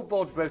 Full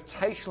board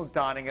rotational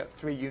dining at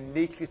 3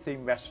 uniquely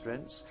themed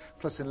restaurants,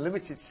 plus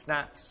unlimited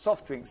snacks,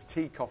 soft drinks,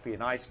 tea, coffee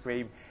and ice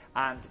cream,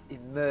 and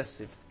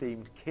immersive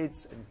themed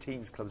kids and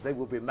teens clubs. They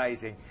will be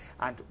amazing.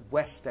 And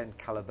West End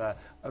calibre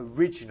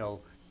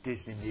original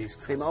Disney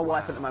musicals. See, my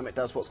wife at the moment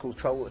does what's called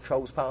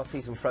Trolls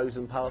parties and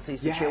Frozen parties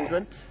for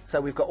children.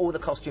 So we've got all the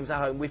costumes at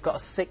home. We've got a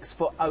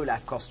 6-foot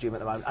Olaf costume at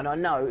the moment. And I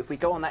know if we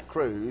go on that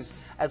cruise,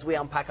 as we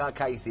unpack our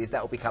cases,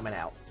 that will be coming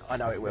out. I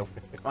know it will.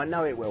 I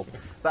know it will.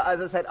 But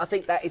as I said, I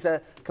think that is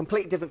a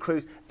completely different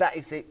cruise. That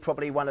is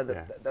probably one of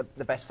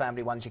the best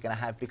family ones you're going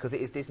to have because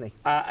it is Disney.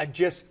 And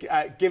just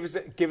give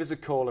us a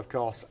call, of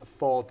course,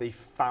 for the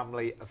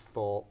family of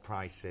 4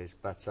 prices.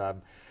 But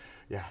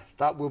yeah,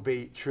 that will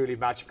be truly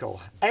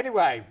magical.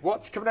 Anyway,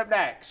 what's coming up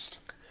next?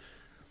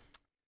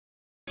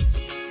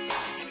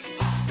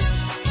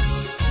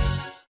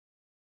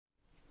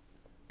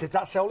 Did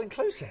that say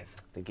all-inclusive?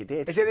 I think it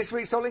did. Is it this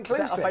week's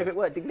all-inclusive? Is that our favourite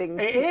word? Ding, ding.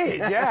 It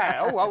is,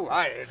 yeah. Oh,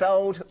 right.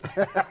 Sold.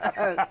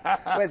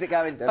 Where's it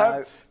going? Don't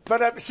know.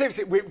 But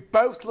seriously, we're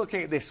both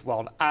looking at this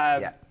one.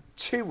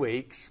 2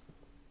 weeks,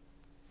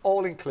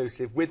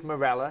 all-inclusive, with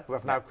Marella, who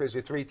I've now cruised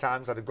with 3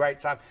 times, had a great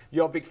time.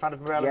 You're a big fan of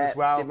Marella as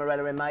well. Yeah, did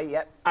Marella in May,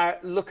 yep.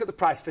 Look at the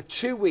price. For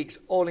 2 weeks,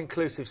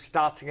 all-inclusive,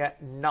 starting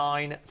at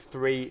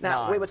 $939.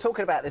 Now, we were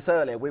talking about this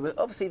earlier.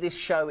 Obviously, this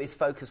show is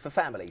focused for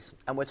families,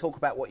 and we'll talk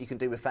about what you can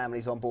do with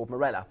families on board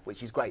Marella,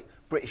 which is great.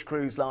 British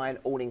Cruise Line,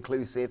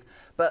 all-inclusive.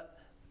 But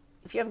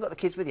if you haven't got the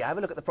kids with you, have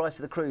a look at the price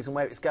of the cruise and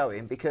where it's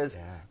going, because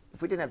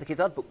if we didn't have the kids,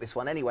 I'd book this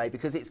one anyway,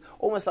 because it's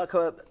almost like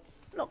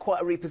not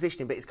quite a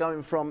repositioning, but it's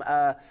going from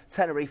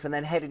Tenerife and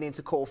then heading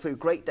into Corfu.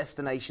 Great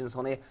destinations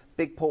on here,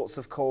 big ports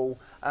of call.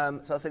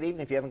 So I said, even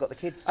if you haven't got the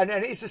kids. And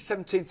it's the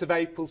 17th of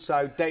April,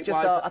 so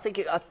date-wise... I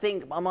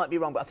think I might be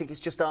wrong, but I think it's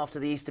just after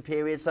the Easter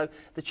period. So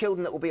the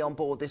children that will be on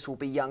board this will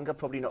be younger,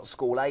 probably not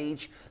school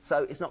age.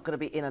 So it's not going to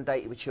be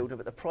inundated with children,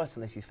 but the price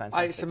on this is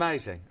fantastic. It's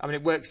amazing. I mean,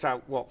 it works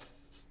out, what,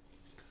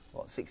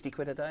 60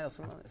 quid a day or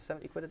something like that?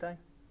 70 quid a day?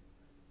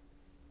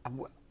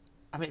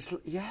 I mean, it's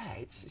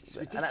ridiculous.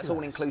 And that's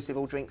all inclusive,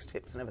 all drinks,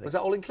 tips and everything. Was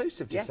that all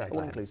inclusive, did you say?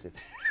 all inclusive.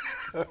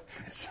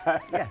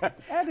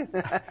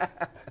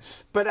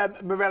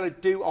 But Marella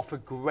do offer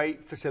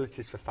great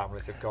facilities for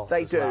families, of course.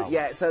 They do, well.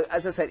 yeah. So,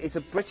 as I said, it's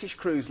a British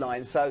cruise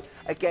line. So,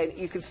 again,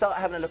 you can start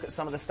having a look at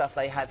some of the stuff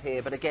they have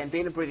here. But, again,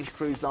 being a British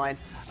cruise line,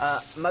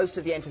 most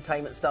of the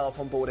entertainment staff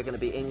on board are going to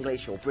be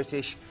English or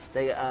British.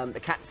 The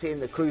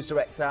captain, the cruise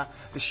director,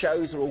 the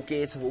shows are all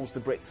geared towards the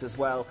Brits as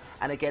well.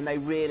 And, again, they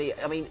really...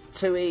 I mean,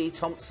 Tui,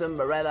 Thompson,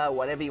 Marella,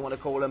 whatever you want to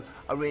call them,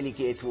 are really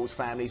geared towards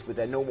families with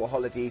their normal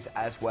holidays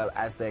as well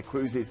as their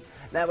cruises.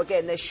 Now,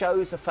 again, their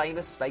shows are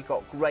famous. They've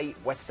got great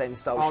West End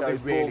style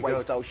shows, really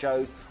Broadway style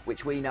shows,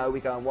 which we know we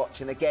go and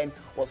watch. And again,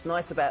 what's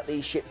nice about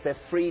these ships, they're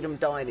freedom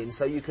dining,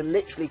 so you can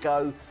literally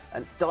go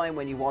and dine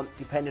when you want,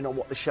 depending on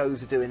what the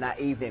shows are doing that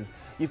evening.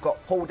 You've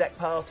got pool deck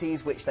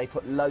parties, which they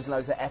put loads and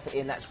loads of effort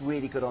in. That's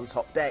really good on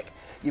top deck.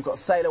 You've got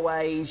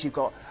sailaways, you've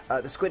got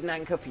the Squid and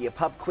Anchor for your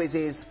pub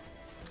quizzes.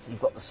 You've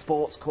got the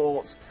sports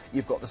courts,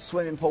 you've got the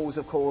swimming pools,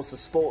 of course, the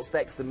sports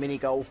decks, the mini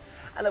golf,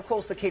 and of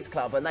course the kids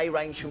club, and they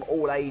range from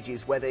all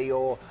ages, whether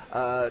you're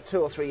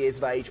 2 or 3 years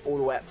of age all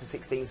the way up to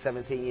 16,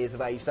 17 years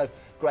of age. So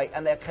great,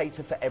 and they're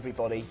catered for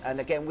everybody. And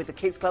again, with the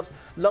kids clubs,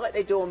 like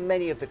they do on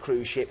many of the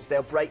cruise ships,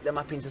 they'll break them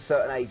up into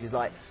certain ages,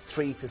 like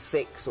 3 to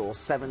 6 or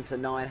 7 to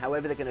 9,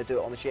 however they're going to do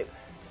it on the ship.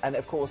 And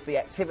of course the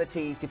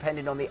activities,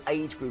 depending on the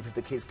age group of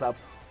the kids club,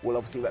 will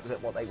obviously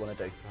represent what they want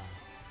to do.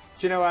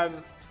 Do you know,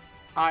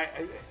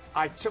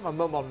 I took my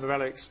mum on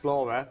Marella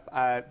Explorer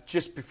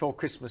just before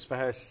Christmas for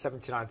her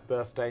 79th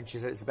birthday, and she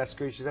said it's the best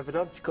cruise she's ever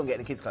done. She couldn't get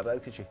in a kids club though,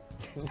 could she?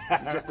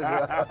 Just as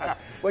well.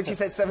 When she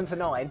said 7 to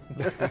 9,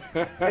 just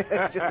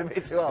a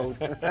bit too old.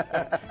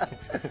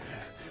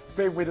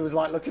 Being with her was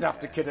like looking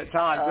after a kid at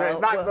times.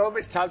 Right, Mum,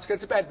 it's time to go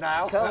to bed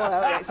now. Come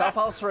on, it's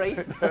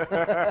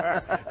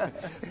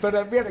 3:30.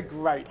 But we had a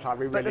great time,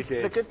 we really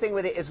did. The good thing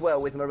with it as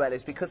well, with Marella,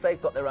 is because they've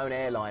got their own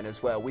airline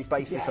as well. We've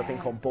based this, I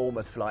think, on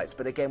Bournemouth flights.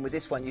 But again, with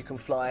this one, you can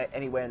fly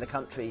anywhere in the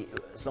country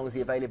as long as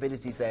the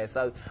availability's there.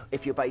 So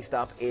if you're based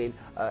up in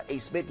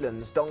East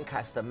Midlands,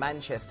 Doncaster,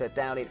 Manchester,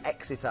 down in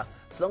Exeter,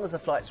 as long as the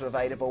flights are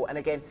available. And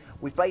again,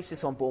 we've based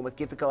this on Bournemouth.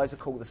 Give the guys a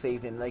call this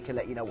evening and they can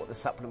let you know what the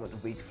supplement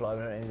would be to fly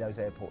at any of those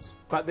airports.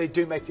 But they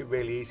do make it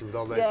really easy with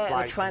all those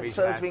flights. The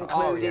transfers are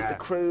included, the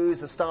cruise,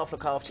 the staff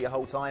look after you the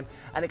whole time.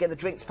 And again, the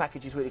drinks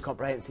package is really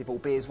comprehensive, all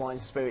beers,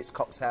 wines, spirits,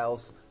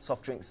 cocktails,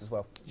 soft drinks as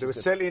well. There was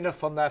certainly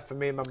enough on there for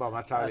me and my mum,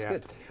 I tell you.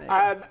 That's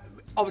good.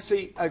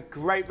 Obviously, a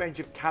great range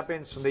of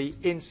cabins from the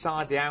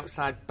inside, the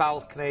outside,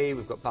 balcony.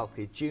 We've got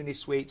balcony junior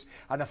suites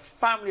and a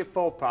family of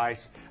 4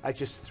 price at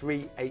just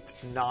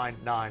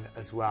 $3,899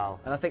 as well.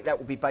 And I think that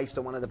will be based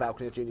on one of the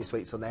balcony or junior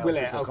suites on there. Will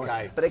it?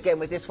 Okay. But again,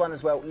 with this one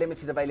as well,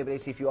 limited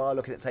availability if you are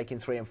looking at taking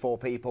 3 and 4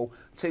 people.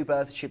 2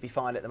 berths should be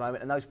fine at the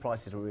moment, and those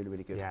prices are really,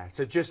 really good. Yeah,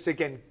 so just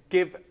again,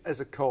 give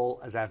us a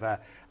call as ever,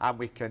 and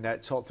we can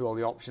talk through all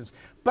the options.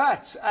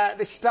 But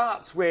this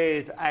starts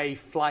with a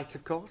flight,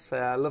 of course,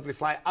 a lovely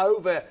flight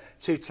over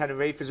to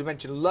Tenerife. As we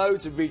mentioned,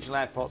 loads of regional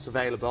airports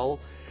available.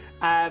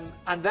 And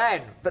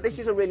then... But this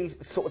is a really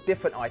sort of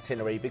different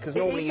itinerary, because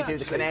normally you do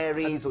the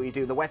Canaries, or you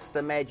do the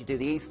Western Med, you do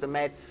the Eastern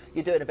Med.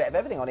 You're doing a bit of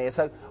everything on here.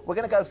 So we're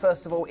going to go,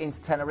 first of all, into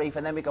Tenerife,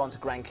 and then we go on to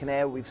Gran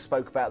Canaria. We've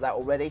spoke about that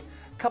already.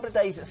 A couple of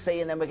days at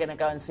sea, and then we're going to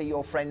go and see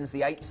your friends,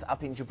 the apes,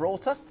 up in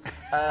Gibraltar.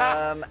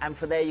 And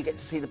from there, you get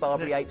to see the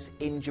Barbary apes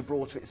in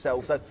Gibraltar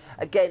itself. So,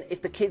 again,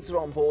 if the kids are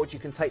on board, you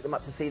can take them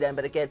up to see them.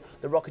 But, again,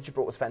 the Rock of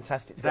Gibraltar is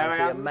fantastic to go and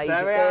see.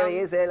 Amazing. There he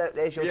is. There, look,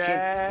 there's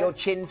your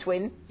chin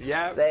twin.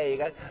 Yeah. There you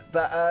go.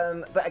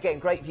 But again,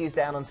 great views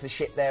down onto the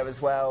ship there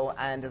as well.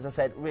 And, as I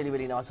said, really,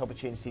 really nice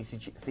opportunity to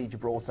see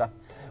Gibraltar.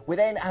 We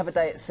then have a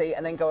day at sea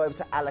and then go over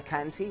to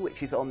Alicante,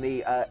 which is on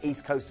the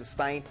east coast of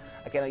Spain.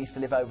 Again, I used to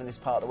live over in this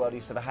part of the world. I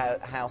used to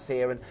have a house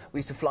here, and we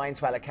used to fly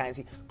into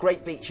Alicante.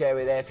 Great beach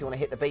area there if you want to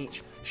hit the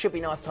beach. Should be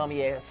a nice time of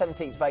year.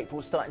 17th of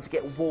April, starting to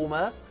get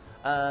warmer.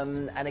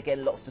 And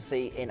again, lots to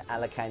see in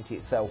Alicante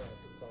itself.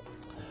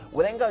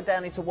 We'll then go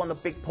down into one of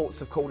the big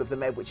ports of call of the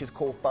Med, which is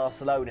called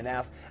Barcelona.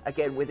 Now,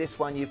 again, with this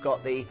one, you've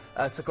got the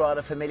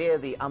Sagrada Familia,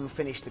 the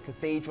unfinished, the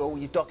cathedral.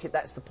 You dock it,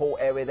 that's the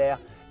port area there.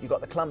 You've got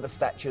the Columbus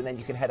statue, and then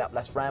you can head up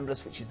Las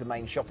Ramblas, which is the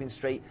main shopping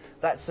street.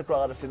 That's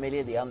Sagrada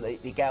Familia,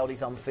 the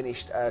Gaudi's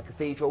unfinished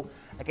cathedral.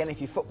 Again,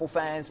 if you're football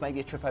fans, maybe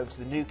a trip over to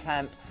the Nou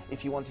Camp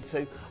if you wanted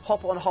to.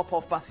 Hop on, hop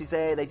off buses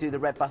there. They do the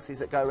red buses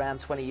that go around,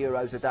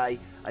 €20 a day,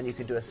 and you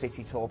can do a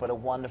city tour, but a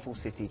wonderful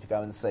city to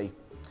go and see.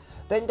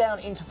 Then down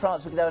into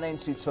France, we go down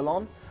into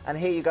Toulon, and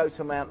here you go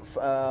to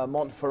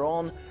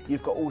Montferrand.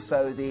 You've got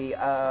also the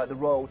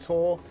Royal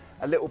Tour,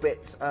 a little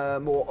bit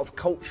more of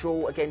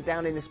cultural. Again,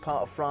 down in this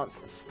part of France,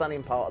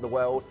 stunning part of the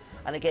world.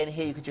 And again,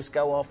 here you could just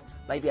go off,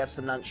 maybe have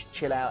some lunch,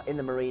 chill out in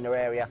the marina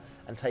area,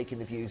 and take in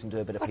the views and do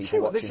a bit of people watching. I tell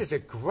you what, watching. This is a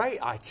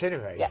great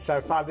itinerary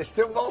so far. There's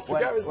still more to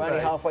go, isn't there? We're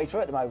only halfway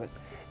through at the moment.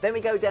 Then we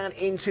go down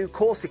into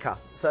Corsica.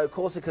 So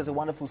Corsica's a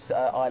wonderful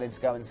island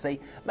to go and see.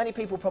 Many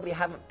people probably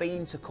haven't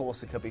been to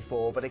Corsica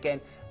before, but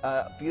again,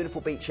 beautiful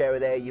beach area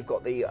there. You've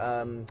got the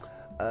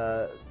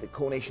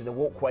Corniche and the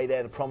walkway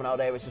there, the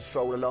promenade area to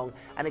stroll along.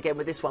 And again,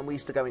 with this one, we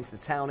used to go into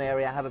the town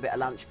area, have a bit of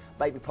lunch,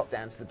 maybe pop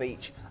down to the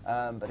beach.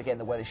 But again,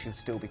 the weather should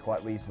still be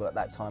quite reasonable at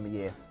that time of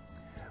year.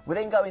 We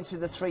then go into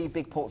the 3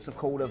 big ports of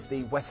call of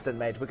the Western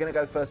Med. We're going to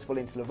go first of all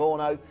into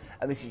Livorno,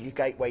 and this is your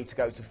gateway to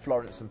go to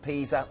Florence and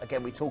Pisa.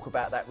 Again, we talk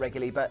about that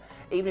regularly, but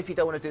even if you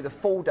don't want to do the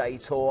full-day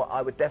tour,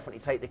 I would definitely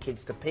take the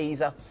kids to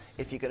Pisa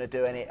if you're going to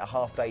do a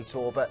half-day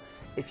tour. But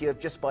if you're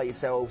just by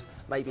yourselves,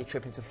 maybe a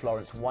trip into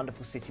Florence,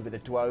 wonderful city with the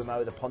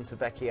Duomo, the Ponte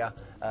Vecchia,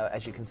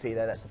 as you can see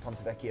there, that's the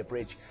Ponte Vecchia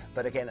bridge.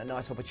 But again, a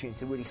nice opportunity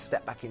to really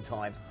step back in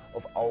time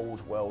of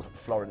old world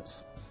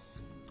Florence.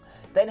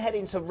 Then head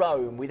into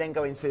Rome. We then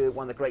go into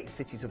one of the great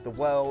cities of the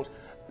world.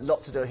 A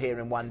lot to do here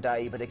in one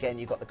day, but again,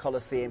 you've got the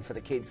Colosseum for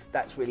the kids.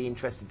 That's really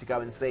interesting to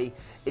go and see.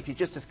 If you're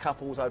just as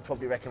couples, I would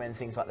probably recommend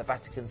things like the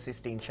Vatican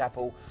Sistine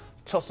Chapel,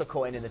 toss a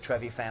coin in the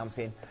Trevi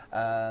Fountain,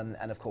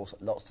 and of course,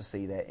 lots to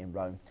see there in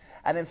Rome.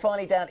 And then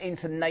finally down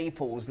into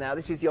Naples. Now,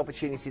 this is the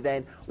opportunity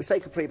then. We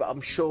say Capri, but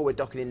I'm sure we're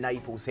docking in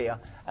Naples here.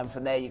 And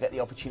from there, you get the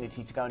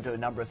opportunity to go and do a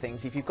number of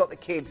things. If you've got the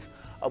kids,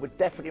 I would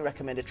definitely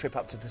recommend a trip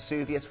up to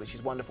Vesuvius, which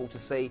is wonderful to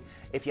see.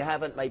 If you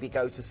haven't, maybe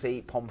go to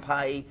see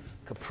Pompeii,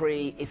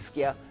 Capri,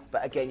 Ischia.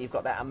 But again, you've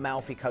got that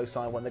Amalfi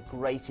coastline, one of the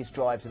greatest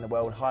drives in the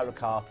world. Hire a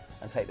car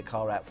and take the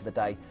car out for the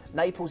day.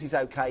 Naples is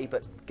okay,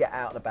 but get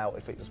out and about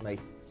if it was me.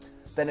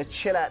 Then a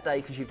chill-out day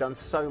because you've done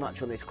so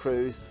much on this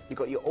cruise. You've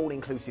got your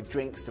all-inclusive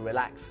drinks to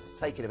relax,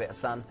 taking a bit of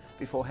sun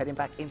before heading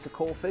back into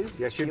Corfu.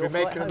 Yes, you'd be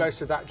making the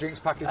most of that drinks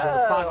package on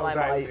the final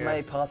day. I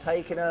may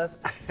partake in a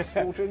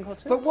small drink or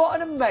two. But what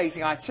an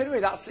amazing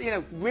itinerary. That's, you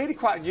know, really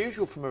quite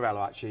unusual for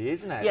Marella, actually,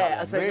 isn't it? Yeah,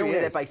 as really normally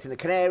they're based in the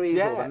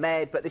Canaries or the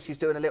Med, but this is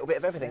doing a little bit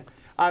of everything.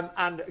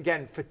 And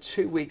again, for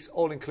 2 weeks,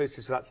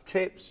 all-inclusive, so that's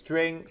tips,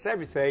 drinks,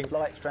 everything.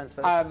 Flights,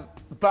 transfers.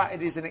 But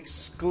it is an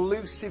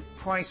exclusive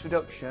price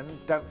reduction,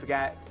 don't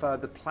forget, for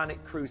the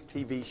Planet Cruise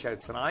TV show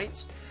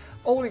tonight.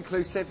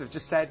 All-inclusive, I've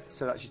just said,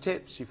 so that's your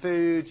tips, your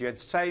food, your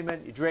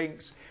entertainment, your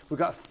drinks. We've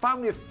got a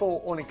family of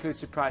 4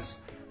 all-inclusive price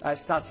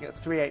starting at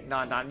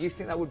 $3,899. You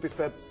think that would be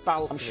for a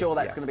balcony? I'm sure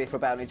that's going to be for a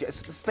balcony.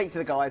 Just speak to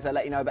the guys, they'll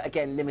let you know, but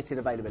again, limited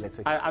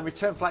availability. And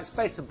return flights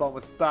based in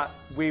Bournemouth, but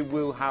we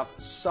will have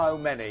so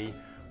many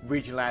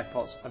regional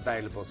airports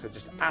available. So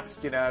just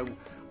ask, you know,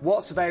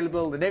 what's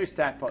available, the nearest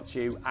airport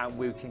to you, and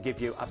we can give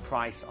you a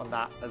price on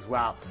that as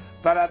well.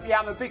 But yeah,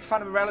 I'm a big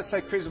fan of Marella,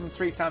 so cruise them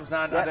 3 times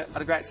 9. Had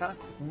a great time.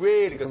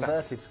 Really good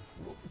Converted. time.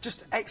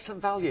 Just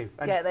excellent value.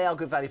 And yeah, they are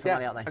good value for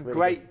money, aren't they? And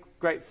really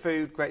great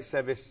food, great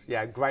service,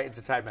 yeah, great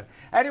entertainment.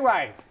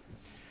 Anyway,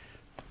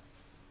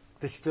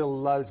 there's still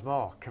loads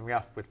more coming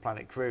up with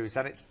Planet Cruise,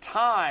 and it's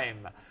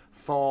time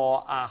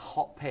for our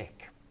hot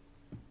pick.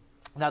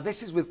 Now,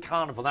 this is with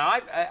Carnival. Now,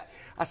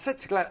 I said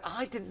to Glenn,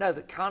 I didn't know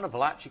that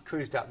Carnival actually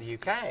cruised out the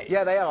UK.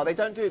 Yeah, they are. They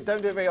don't do it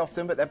very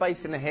often, but they're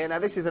based in here. Now,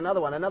 this is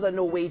another one, another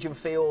Norwegian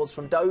Fjords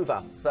from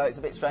Dover. So it's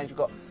a bit strange. We've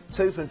got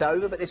 2 from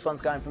Dover, but this one's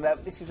going from there.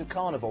 This is with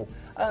Carnival.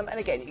 And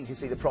again, you can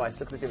see the price.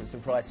 Look at the difference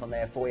in price on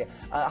there for you.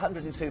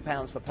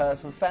 £102 per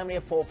person. Family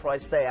of 4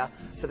 price there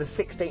for the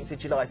 16th of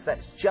July. So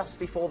that's just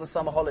before the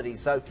summer holidays.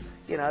 So,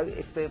 you know,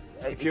 if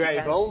you're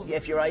able. Yeah,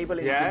 if you're able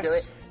and you can do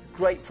it.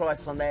 Great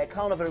price on there.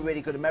 Carnival are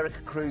really good.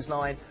 American Cruise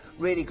Line,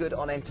 really good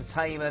on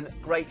entertainment,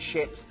 great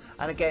ships.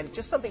 And again,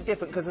 just something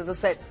different because, as I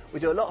said, we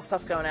do a lot of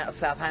stuff going out of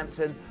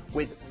Southampton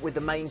with the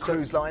main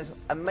cruise lines.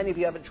 And many of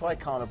you haven't tried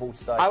Carnival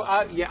today.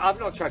 Yeah, I've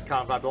not tried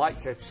Carnival. I'd like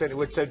to, certainly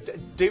would. So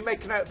do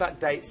make a note of that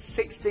date,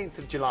 16th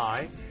of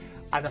July,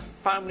 and a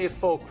family of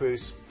 4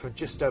 cruise for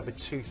just over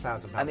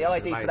 £2,000. And the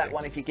ID for that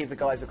one, if you give the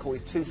guys a call,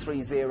 is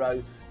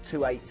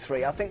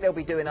 230-283. I think they'll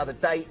be doing other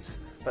dates,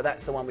 but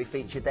that's the one we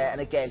featured there.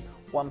 And again,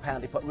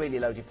 £1 really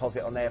low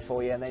deposit on there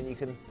for you, and then you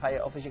can pay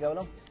it off as you go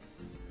along.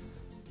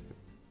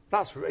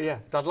 That's, yeah,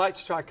 I'd like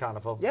to try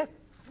Carnival. Yeah.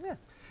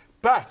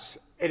 But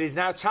it is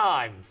now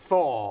time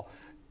for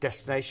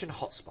Destination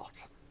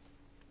Hotspot.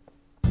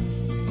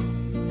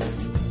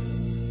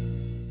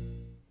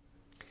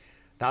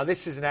 Now,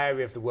 this is an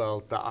area of the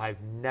world that I've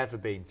never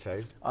been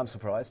to. I'm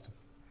surprised.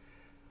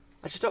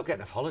 I just don't get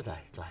enough holiday,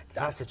 Glenn.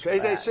 That's the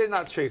truth. Isn't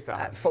that truth?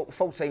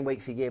 14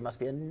 weeks a year must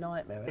be a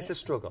nightmare. It's a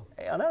struggle.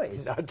 I know it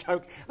is. No, I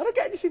don't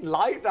get anything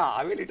like that.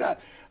 I really don't.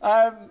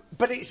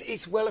 But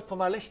it's well up on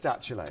my list,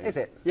 actually. Is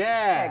it?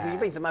 Yeah. Because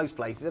you've been to most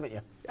places, haven't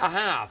you? I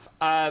have.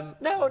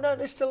 No,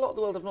 there's still a lot of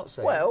the world I've not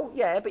seen. Well,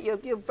 yeah, but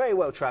you're very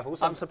well travelled,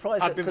 so I'm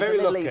surprised that, because the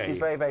Middle East is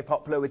very, very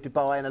popular with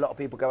Dubai, and a lot of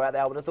people go out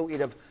there. I would have thought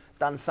you'd have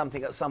done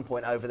something at some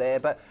point over there.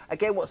 But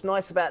again, what's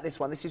nice about this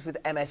one, this is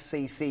with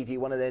MSC Seaview,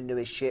 one of their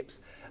newest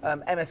ships.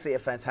 MSC are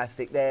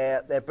fantastic.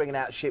 They're bringing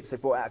out ships. They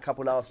brought out a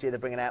couple last year. They're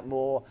bringing out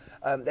more.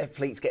 Their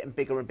fleet's getting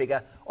bigger and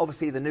bigger.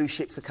 Obviously, the new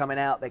ships are coming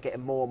out. They're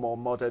getting more and more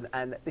modern,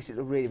 and this is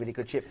a really, really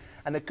good ship.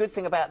 And the good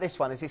thing about this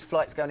one is this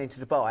flight's going into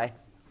Dubai.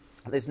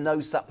 There's no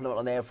supplement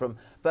on there from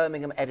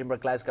Birmingham, Edinburgh,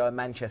 Glasgow and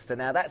Manchester.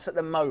 Now, that's at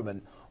the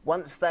moment.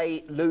 Once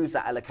they lose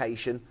that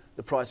allocation,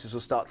 the prices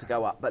will start to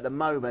go up. But at the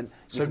moment...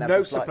 So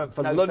no supplement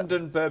for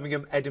London,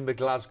 Birmingham, Edinburgh,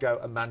 Glasgow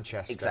and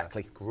Manchester.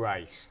 Exactly.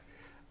 Great.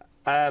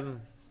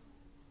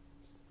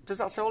 Does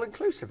that say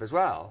all-inclusive as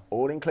well?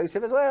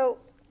 All-inclusive as well.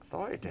 I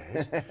thought it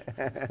did.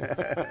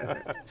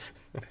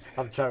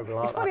 I'm terrible,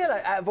 aren't I? It's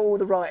funny out of all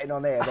the writing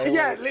on there.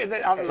 Yeah,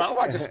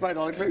 I just spoke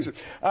all-inclusive.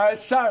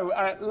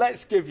 So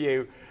let's give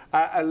you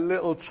a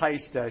little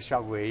taster,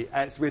 shall we?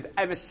 It's with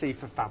MSC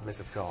for Families,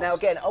 of course. Now,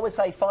 again, I would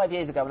say 5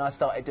 years ago when I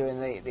started doing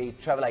the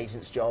travel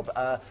agent's job,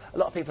 a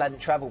lot of people hadn't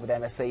travelled with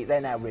MSC.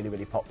 They're now really,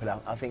 really popular.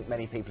 I think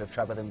many people have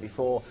travelled them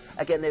before.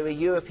 Again, they're a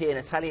European,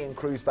 Italian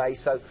cruise base.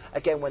 So,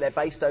 again, when they're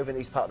based over in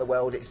these part of the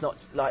world, it's not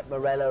like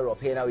Marella or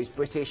P&O is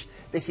British.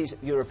 This is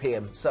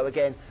European. So,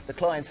 again, the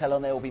clientele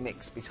on there will be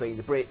mixed between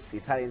the Brits, the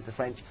Italians, the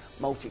French,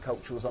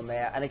 multiculturals on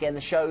there. And, again,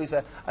 the shows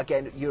are,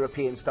 again,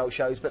 European-style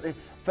shows, but they're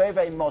very,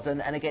 very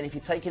modern. And, again, if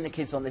you're taking the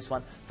kids on this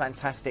one,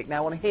 fantastic.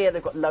 Now, on here,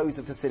 they've got loads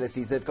of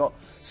facilities. They've got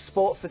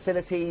sports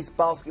facilities,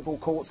 basketball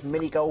courts,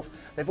 mini golf.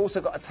 They've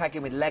also got a tag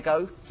in with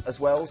Lego as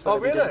well. So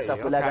they'll be doing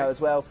stuff with Lego as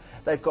well.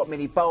 They've got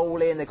mini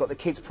bowling. They've got the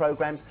kids'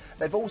 programmes.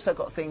 They've also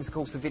got things, of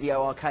course, the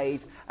video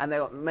arcades. And they've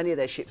got many of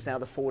their ships now,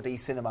 the 4D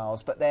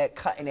cinemas. But they're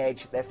cutting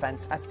edge. They're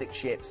fantastic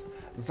ships.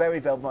 Very,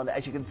 very modern.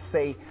 As you can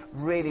see,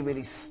 really,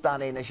 really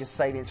stunning as you're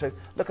sailing through.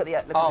 Look at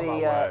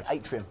the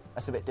atrium.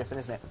 That's a bit different,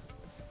 isn't it?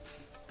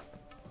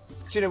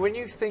 Do you know, when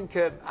you think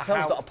of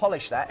Someone's got to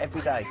polish that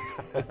every day.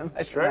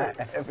 That's true.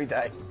 Every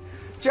day.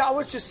 Do you know, I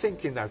was just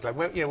thinking, though, Glenn,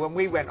 when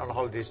we went on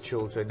holidays,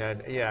 children,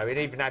 and, and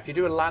even now, if you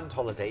do a land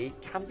holiday,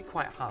 it can be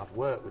quite hard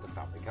work with a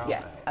family, can't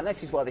it? And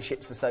this is why the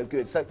ships are so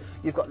good. So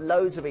you've got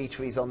loads of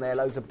eateries on there,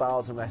 loads of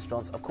bars and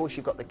restaurants. Of course,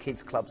 you've got the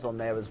kids' clubs on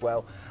there as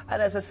well. And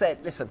as I said,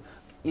 listen,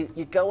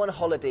 you go on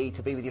holiday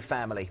to be with your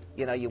family.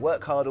 You know, you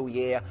work hard all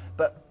year,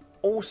 but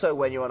also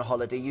when you're on a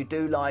holiday, you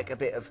do like a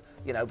bit of,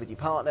 with your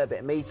partner, a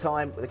bit of me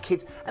time with the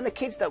kids. And the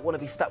kids don't want to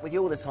be stuck with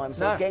you all the time.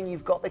 So, again,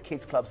 you've got the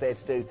kids' clubs there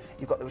to do.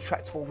 You've got the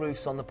retractable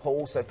roofs on the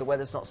pool, so if the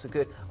weather's not so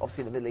good,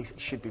 obviously in the Middle East,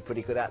 it should be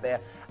pretty good out there.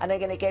 And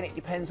again, it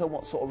depends on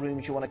what sort of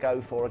rooms you want to go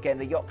for. Again,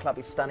 the yacht club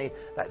is stunning.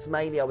 That's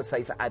mainly, I would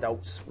say, for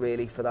adults,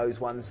 really, for those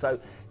ones. So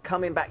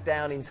coming back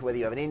down into whether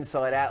you have an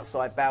inside,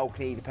 outside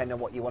balcony, depending on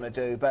what you want to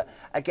do. But,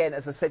 again,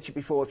 as I said to you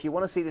before, if you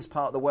want to see this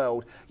part of the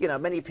world,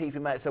 many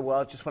people might say, well,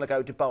 I just want to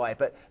go to Dubai.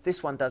 But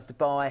this one does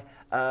Dubai.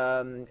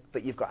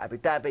 But you've got Abu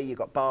Dhabi, you've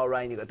got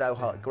Bahrain, you've got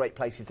Doha, great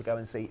places to go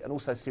and see, and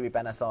also Seaview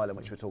Island,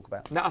 which we'll talk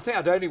about. Now, I think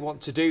I'd only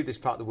want to do this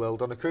part of the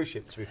world on a cruise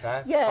ship, to be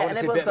fair. Yeah, and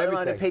everyone's got their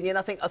own opinion.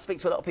 I think I speak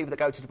to a lot of people that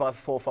go to Dubai for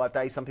 4 or 5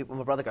 days. Some people,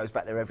 my brother goes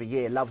back there every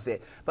year, loves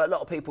it. But a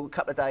lot of people, a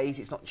couple of days,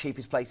 it's not the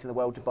cheapest place in the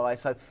world, Dubai.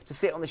 So to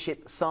sit on the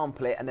ship,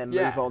 sample it, and then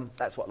move on,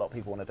 that's what a lot of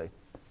people want to do.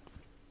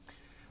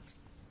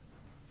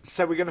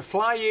 So we're going to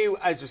fly you,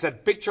 as we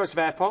said, big choice of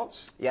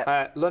airports.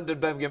 London,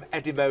 Birmingham,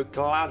 Edinburgh,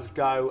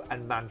 Glasgow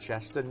and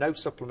Manchester. No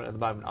supplement at the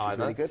moment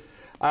either. Really good.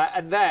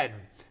 And then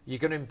you're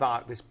going to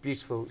embark this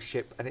beautiful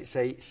ship, and it's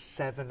a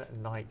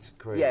 7-night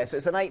cruise. Yeah, so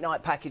it's an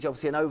 8-night package,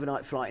 obviously an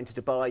overnight flight into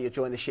Dubai. You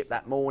join the ship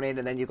that morning,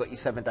 and then you've got your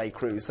 7-day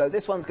cruise. So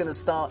this one's going to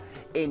start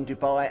in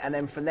Dubai, and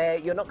then from there,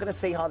 you're not going to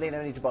see hardly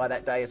any Dubai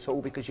that day at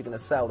all, because you're going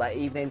to sail that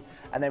evening,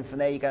 and then from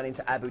there, you're going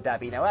into Abu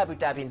Dhabi. Now, Abu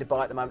Dhabi and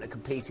Dubai at the moment are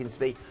competing to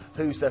be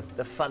who's the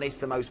funnest,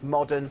 the most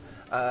modern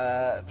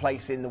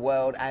place in the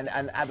world, and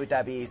Abu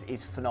Dhabi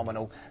is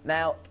phenomenal.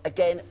 Now,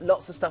 again,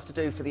 lots of stuff to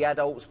do for the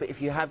adults, but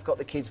if you have got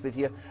the kids with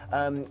you,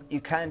 you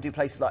can do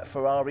places like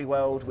Ferrari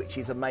World, which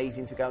is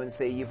amazing to go and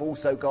see. You've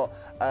also got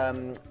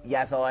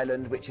Yas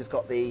Island, which has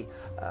got the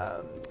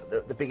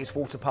biggest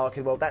water park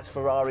in the world. That's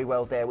Ferrari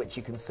World there, which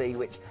you can see,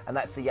 and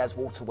that's the Yas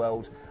Water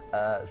World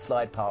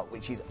slide park,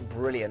 which is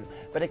brilliant.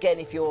 But again,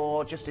 if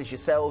you're just as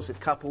yourselves with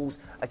couples,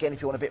 again,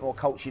 if you want a bit more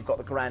culture, you've got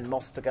the Grand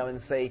Mosque to go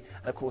and see,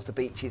 and of course the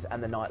beaches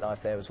and the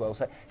nightlife there as well.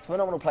 So it's a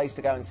phenomenal place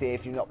to go and see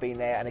if you've not been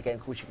there. And again,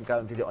 of course, you can go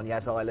and visit on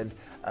Yas Island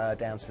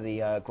down to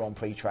the Grand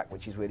Prix track,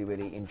 which is really,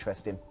 really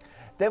interesting.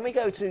 Then we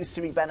go to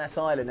Seaview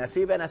Island. Now,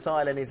 Seaview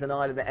Island is an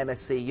island that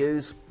MSC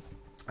use,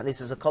 and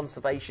this is a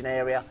conservation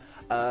area,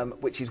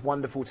 which is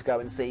wonderful to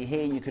go and see.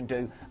 Here you can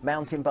do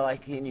mountain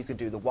biking, you can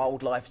do the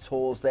wildlife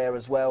tours there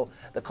as well,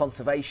 the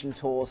conservation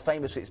tours,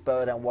 famous for its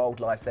bird and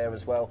wildlife there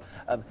as well.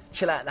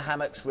 Chill out in the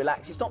hammocks,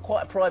 relax. It's not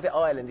quite a private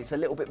island, it's a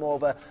little bit more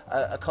of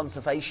a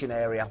conservation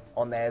area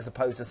on there as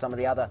opposed to some of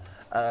the other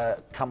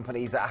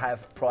companies that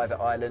have private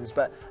islands.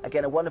 But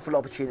again, a wonderful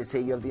opportunity.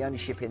 You're the only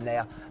ship in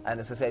there,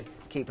 and as I said,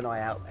 keep an eye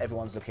out.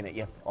 Everyone's looking at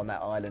you on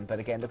that island. But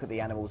again, look at the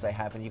animals they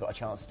have, and you've got a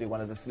chance to do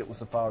one of the little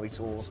safari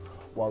tours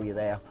while you're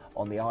there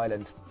on the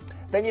island.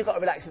 Then you've got to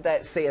relax a day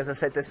at sea. As I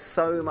said, there's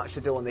so much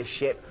to do on this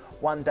ship.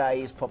 One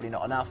day is probably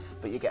not enough,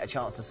 but you get a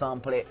chance to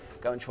sample it,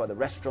 go and try the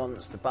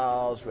restaurants, the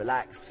bars,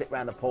 relax, sit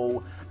around the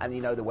pool, and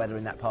you know the weather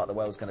in that part of the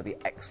world is going to be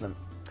excellent.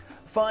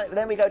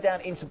 Then we go down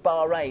into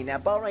Bahrain. Now,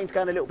 Bahrain's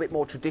going a little bit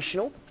more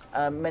traditional.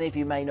 Many of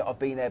you may not have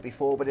been there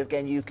before, but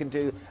again, you can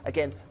do,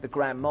 the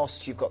Grand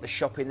Mosque, you've got the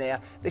shopping there.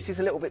 This is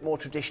a little bit more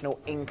traditional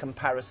in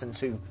comparison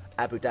to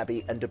Abu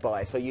Dhabi and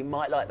Dubai. So you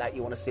might like that,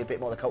 you want to see a bit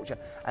more of the culture.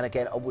 And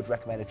again, I would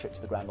recommend a trip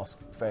to the Grand Mosque.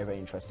 Very, very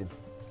interesting.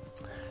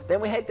 Then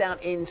we head down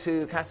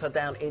into Qatar,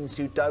 down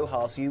into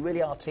Doha. So you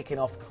really are ticking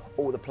off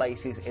all the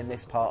places in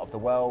this part of the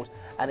world.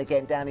 And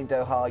again, down in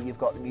Doha, you've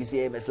got the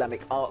Museum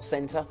Islamic Arts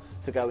Centre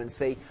to go and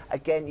see.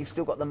 Again, you've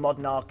still got the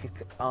modern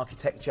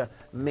architecture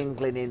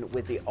mingling in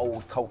with the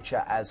old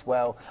culture as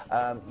well.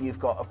 You've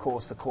got, of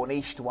course, the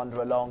Corniche to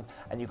wander along,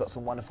 and you've got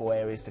some wonderful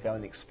areas to go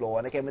and explore.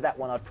 And again, with that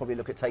one, I'd probably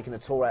look at taking a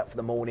tour out for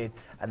the morning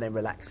and then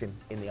relaxing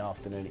in the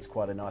afternoon. It's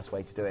quite a nice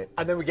way to do it.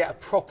 And then we get a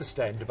proper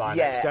stay in Dubai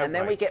next, don't we? Yeah, and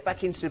then we get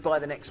back into Dubai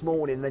the next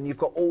morning, then you've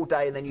got all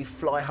day, and then you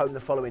fly home the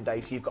following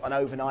day. So you've got an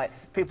overnight.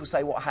 People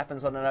say, what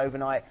happens on an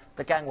overnight?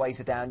 The gangways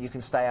are down, you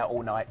can stay out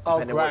all night,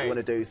 depending on what you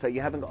want to do. So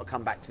you haven't got to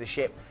come back to the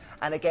ship.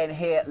 And again,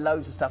 here,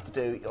 loads of stuff to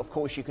do. Of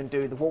course, you can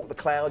do the walk the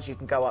clouds. You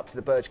can go up to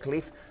the Burj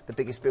Khalifa, the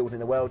biggest building in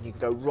the world. You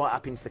can go right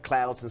up into the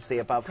clouds and see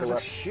above the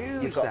world.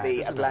 You've got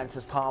the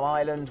Atlantis Palm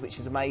Island, which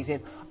is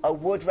amazing. I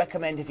would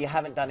recommend, if you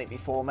haven't done it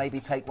before,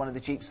 maybe take one of the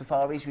Jeep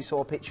safaris. We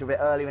saw a picture of it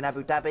earlier in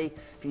Abu Dhabi.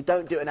 If you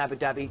don't do it in Abu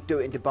Dhabi, do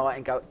it in Dubai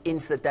and go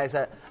into the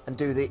desert and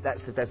do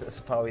that's the desert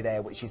safari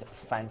there, which is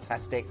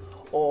fantastic.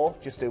 Or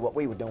just do what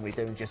we would normally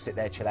do and just sit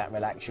there, chill out and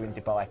relax. You're in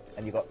Dubai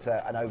and you've got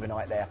an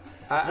overnight there.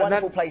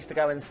 Wonderful place to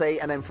go and see,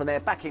 and then from there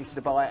back into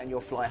Dubai and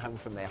you'll fly home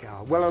from there.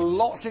 Well, a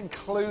lot's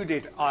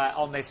included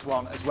on this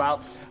one as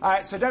well.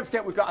 So don't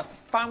forget, we've got a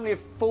family of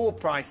 4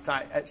 price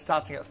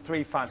starting at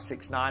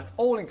 $3,569,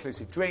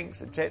 all-inclusive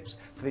drinks and tips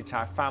for the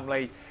entire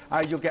family.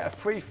 You'll get a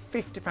free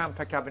 £50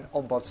 per cabin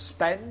onboard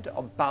spend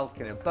on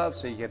balcony above,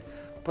 so you can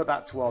put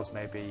that towards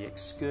maybe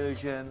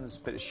excursions,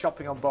 bit of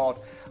shopping on board.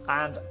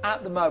 And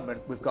at the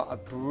moment, we've got a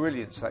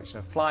brilliant selection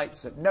of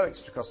flights at no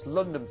extra cost: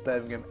 London,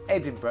 Birmingham,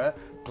 Edinburgh,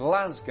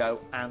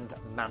 Glasgow and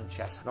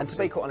Manchester. And to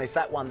be quite honest,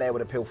 that one there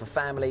would appeal for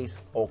families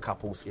or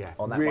couples. Yeah,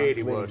 on that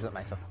really one. would. Doesn't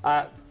matter.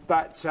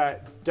 But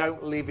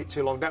don't leave it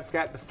too long. Don't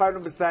forget, the phone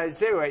number's there,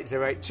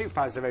 0808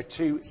 250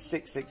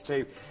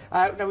 2662.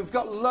 Now, we've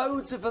got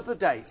loads of other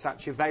dates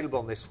actually available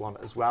on this one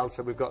as well.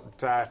 So we've got...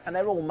 and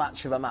they're all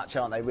much of a much,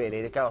 aren't they,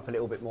 really? They go up a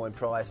little bit more in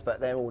price, but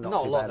they're all not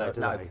a too lot, bad.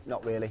 though, do they?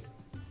 Not really.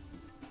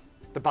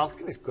 The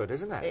balcony's good,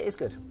 isn't it? It is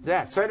good.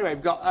 Yeah. So anyway,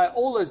 we've got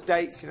all those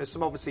dates, you know,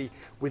 some obviously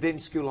within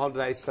school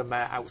holidays, some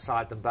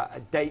outside them,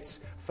 but dates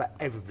for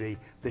everybody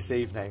this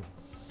evening.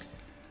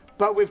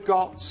 But we've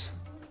got...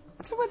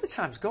 I don't know where the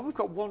time's gone. We've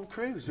got 1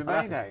 cruise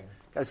remaining.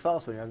 Goes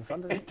fast when you're having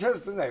fun, doesn't it? It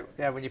does, doesn't it?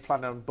 Yeah, when you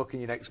plan on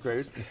booking your next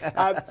cruise.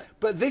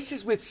 But this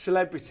is with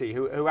Celebrity,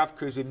 who have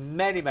cruised with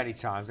many, many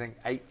times, I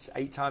think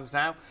 8 times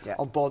now,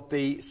 on board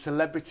the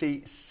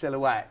Celebrity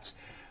Silhouette.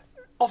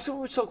 Often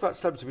when we talk about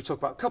celebrity, we talk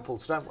about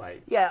couples, don't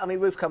we? Yeah, I mean,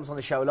 Ruth comes on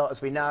the show a lot,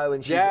 as we know,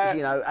 and she's,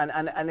 you know,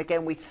 and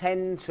again, we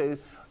tend to...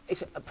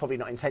 It's probably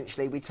not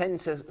intentionally. We tend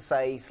to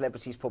say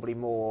Celebrity's probably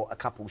more a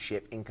couple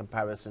ship in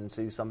comparison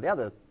to some of the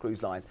other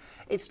cruise lines.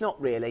 It's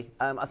not really.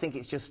 I think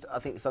it's just... I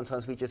think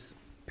sometimes we just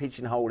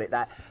pigeonhole it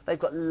that. They've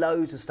got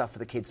loads of stuff for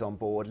the kids on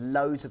board,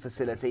 loads of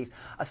facilities.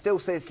 I still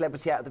say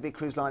Celebrity out of the big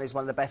cruise line is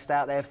one of the best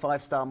out there,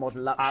 5-star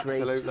modern luxury.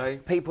 Absolutely.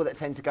 People that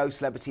tend to go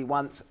Celebrity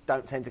once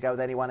don't tend to go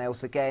with anyone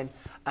else again.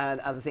 And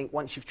I think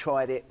once you've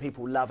tried it,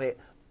 people love it.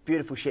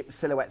 Beautiful ship, the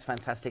silhouette's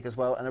fantastic as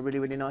well, and a really,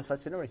 really nice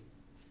itinerary.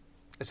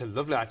 It's a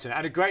lovely itinerary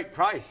and a great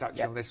price,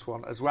 actually, on this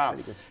one as well.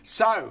 Really good.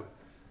 So,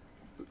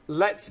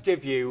 let's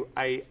give you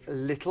a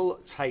little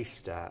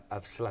taster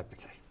of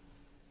Celebrity.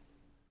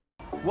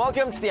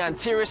 Welcome to the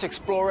Antares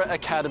Explorer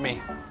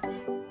Academy.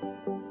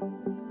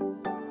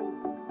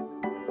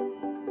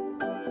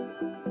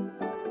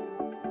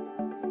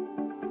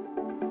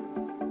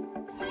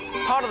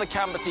 Part of the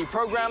Campus-E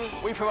program,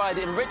 we provide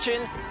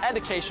enriching,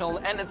 educational,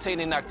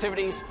 entertaining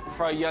activities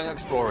for our young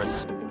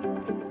explorers.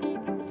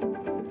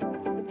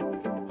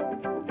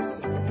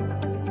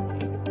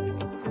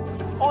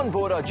 On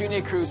board, our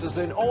junior cruisers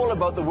learn all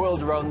about the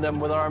world around them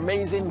with our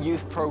amazing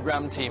youth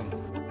program team.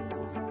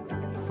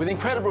 With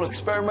incredible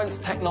experiments,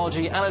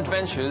 technology and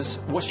adventures,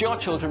 watch your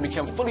children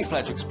become fully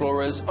fledged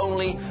explorers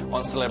only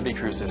on Celebrity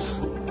Cruises.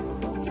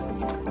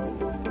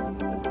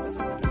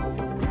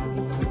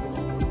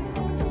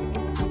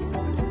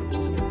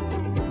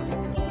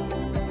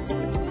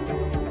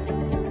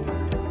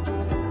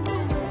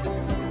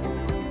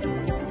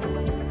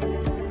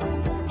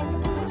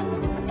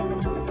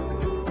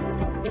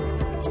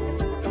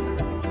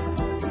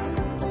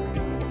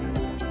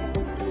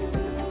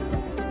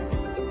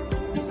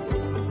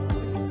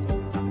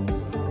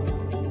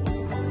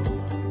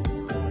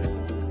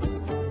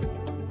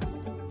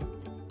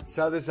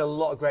 So there's a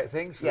lot of great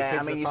things for the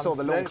kids. I mean, you saw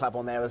the Lawn Club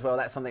on there as well.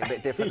 That's something a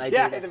bit different. They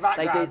in the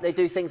background. They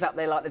do things up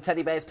there like the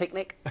Teddy Bears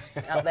Picnic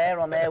up there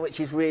on there, which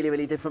is really,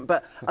 really different.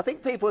 But I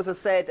think people, as I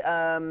said,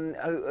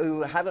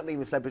 who haven't been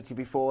with Celebrity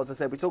before, as I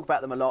said, we talk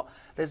about them a lot.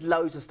 There's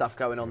loads of stuff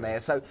going on there.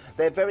 So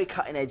they're very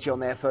cutting edge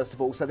on there, first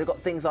of all. So they've got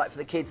things like for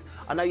the kids.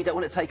 I know you don't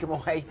want to take them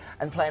away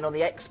and playing on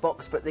the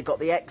Xbox, but they've got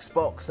the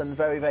Xbox and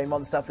very, very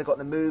modern stuff. They've got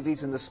the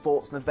movies and the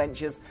sports and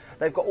adventures.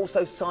 They've got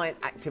also science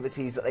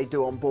activities that they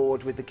do on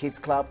board with the kids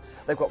club.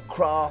 They've got got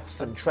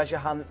crafts and treasure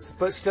hunts.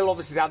 But still,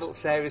 obviously, the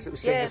adults areas that we're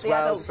seeing as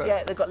well. Adults,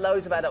 yeah, they've got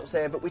loads of adults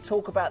there, but we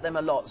talk about them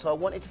a lot. So I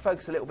wanted to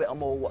focus a little bit on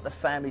more what the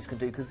families can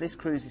do, because this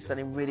cruise is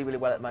selling really, really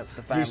well at the moment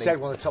for the families. You said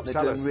one of the top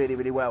sellers. They're doing really,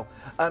 really well.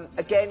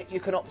 Again, you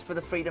can opt for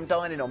the freedom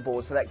dining on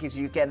board, so that gives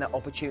you, again, that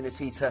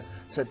opportunity to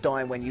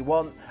dine when you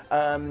want.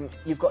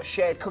 You've got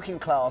shared cooking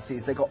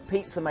classes. They've got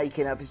pizza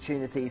making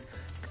opportunities.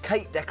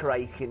 Cake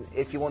decorating,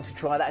 if you want to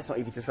try that. It's not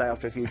easy to say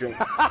after a few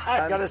drinks. I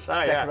was going to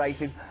say,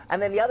 decorating. Yeah.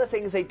 And then the other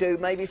things they do,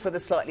 maybe for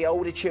the slightly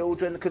older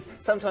children, because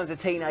sometimes the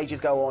teenagers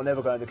go, oh, I'll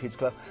never go to the kids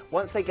club.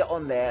 Once they get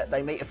on there,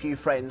 they meet a few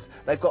friends.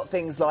 They've got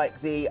things like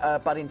the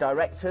budding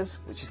directors,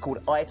 which is called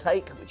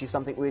iTake, which is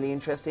something really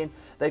interesting.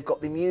 They've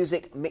got the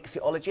music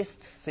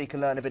mixologists, so you can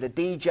learn a bit of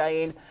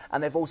DJing.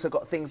 And they've also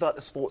got things like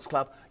the sports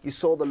club. You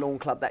saw the lawn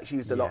club, that's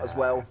used a lot as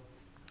well.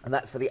 And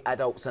that's for the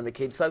adults and the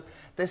kids. So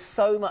there's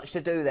so much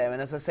to do there.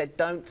 And as I said,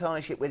 don't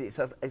tarnish it with it.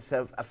 It's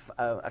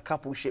a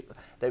couple ship.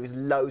 There is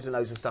loads and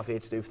loads of stuff here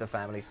to do for the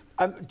families.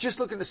 Just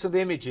looking at some of the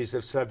images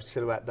of Celebrity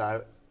Silhouette,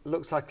 though,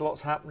 looks like a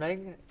lot's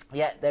happening.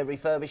 Yeah, they're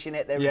refurbishing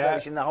it. They're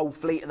refurbishing the whole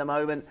fleet at the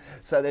moment.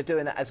 So they're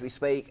doing that as we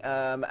speak.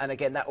 And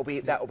again, that will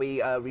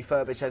be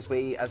refurbished as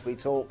we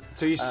talk.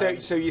 So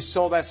you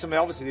saw there some,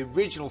 obviously, the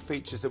original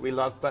features that we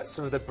love, but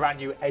some of the brand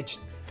new Edge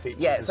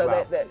features as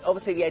well.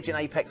 Obviously the Edge and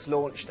Apex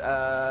launched.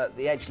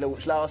 The Edge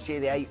launched last year.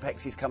 The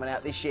Apex is coming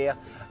out this year,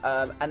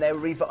 and they're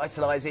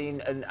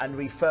revitalising and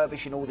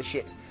refurbishing all the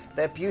ships.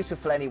 They're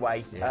beautiful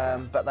anyway,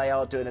 but they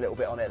are doing a little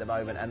bit on it at the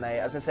moment. And they,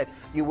 as I said,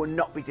 you will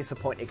not be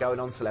disappointed going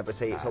on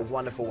Celebrity. It's a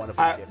wonderful,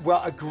 wonderful ship.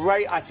 Well, a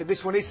great item.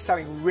 This one is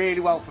selling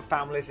really well for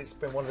families. It's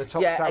been one of the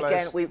top sellers.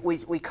 Yeah,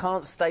 again, we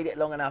can't state it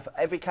long enough.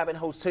 Every cabin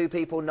holds 2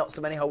 people. Not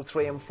so many hold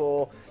 3 and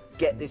 4.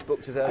 Get this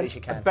booked as early as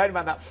you can. And bear in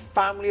mind that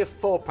family of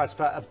 4 price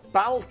for a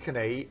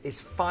balcony is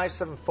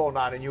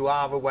 $5,749, and you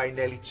are away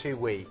nearly 2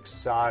 weeks.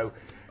 So,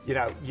 you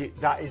know,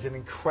 that is an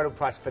incredible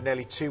price for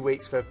nearly 2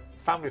 weeks for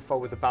family of 4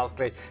 with the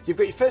balcony. You've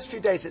got your first few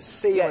days at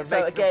sea. Yeah,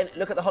 so again,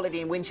 look at the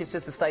Holiday in Winchester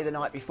to stay the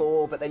night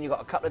before, but then you've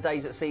got a couple of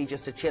days at sea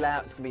just to chill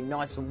out. It's going to be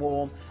nice and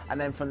warm. And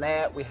then from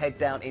there, we head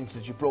down into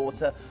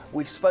Gibraltar.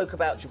 We've spoke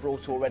about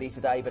Gibraltar already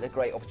today, but a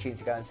great opportunity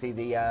to go and see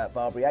the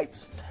Barbary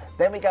apes.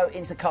 Then we go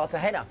into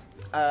Cartagena.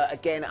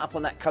 Again, up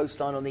on that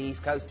coastline on the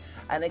east coast.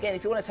 And again,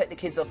 if you want to take the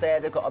kids off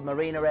there, they've got a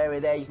marina area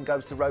there. You can go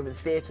to the Roman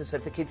theatre. So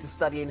if the kids are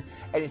studying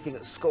anything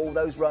at school,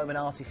 those Roman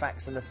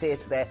artefacts and the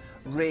theatre there,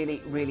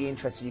 really, really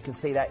interesting. You can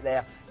see that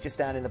there just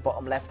down in the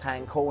bottom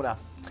left-hand corner.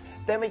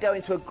 Then we go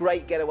into a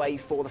great getaway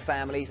for the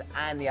families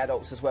and the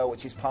adults as well,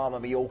 which is Palma,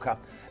 Mallorca.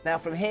 Now,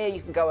 from here,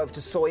 you can go over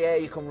to Soyer,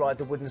 you can ride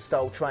the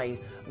wooden-style train.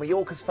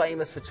 Mallorca's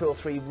famous for 2 or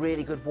 3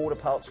 really good water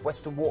parks.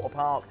 Western Water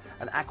Park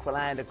and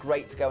Aqualand are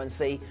great to go and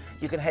see.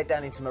 You can head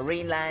down into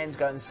Marineland,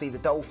 go and see the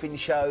dolphin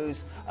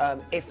shows.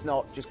 If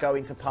not, just go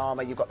into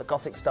Palma. You've got the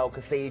Gothic-style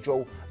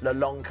cathedral, La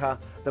Lonca,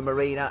 the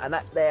marina, and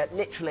they're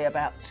literally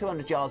about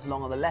 200 yards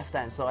along on the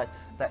left-hand side.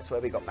 That's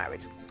where we got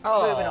married.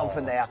 Oh. Moving on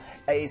from there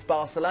is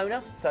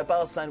Barcelona. So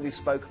Barcelona we've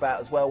spoke about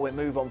as well. We'll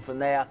move on from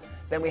there.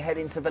 Then we head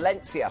into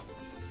Valencia.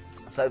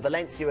 So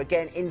Valencia,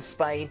 again, in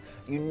Spain,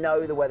 you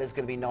know the weather's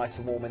going to be nice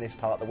and warm in this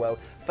part of the world.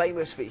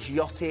 Famous for its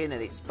yachting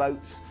and its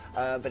boats.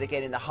 But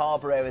again, in the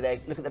harbour area there,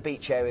 look at the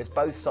beach areas,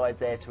 both sides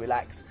there to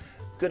relax.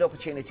 Good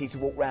opportunity to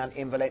walk around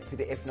in Valencia,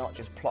 but if not,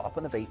 just plot up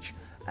on the beach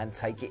and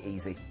take it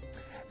easy.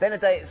 Then a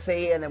day at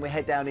sea, and then we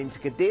head down into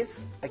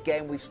Cadiz.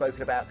 Again, we've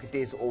spoken about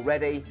Cadiz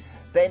already.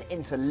 Then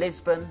into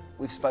Lisbon,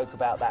 we've spoke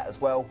about that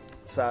as well.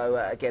 So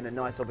again, a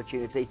nice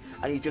opportunity.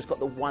 And you've just got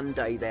the 1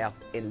 day there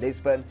in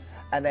Lisbon.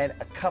 And then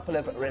a couple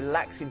of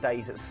relaxing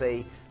days at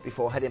sea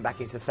before heading back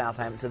into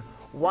Southampton.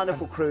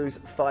 Wonderful cruise,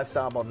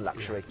 5-star modern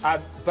luxury.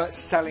 But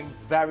selling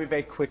very,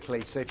 very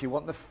quickly. So if you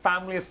want the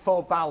family of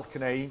 4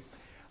 balcony,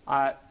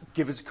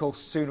 give us a call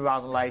sooner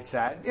rather than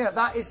later. You know,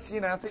 that is,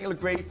 I think you'll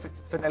agree,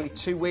 for nearly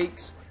 2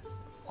 weeks.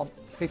 On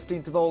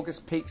 15th of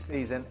August, peak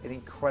season, an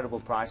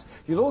incredible price.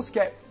 You'll also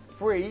get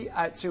free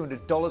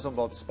 $200 on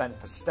board spend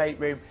per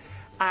stateroom.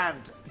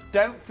 And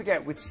don't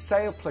forget, with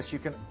Sail Plus, you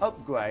can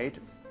upgrade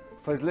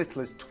for as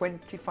little as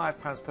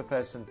 £25 per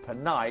person per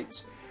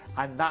night,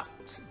 and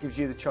that gives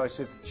you the choice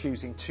of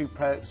choosing 2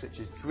 perks such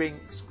as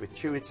drinks,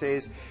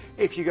 gratuities.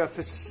 If you go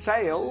for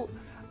Sail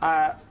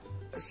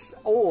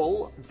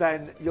all,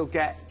 then you'll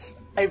get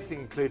everything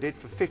included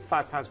for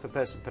 £55 per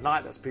person per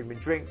night. That's premium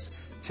drinks,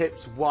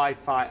 tips,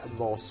 Wi-Fi and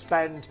more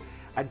spend.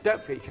 And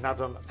don't forget, you can add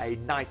on a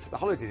night at the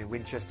Holiday Inn in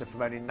Winchester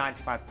from only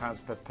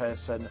 £95 per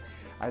person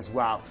as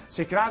well.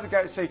 So you can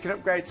either you can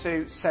upgrade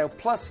to Sail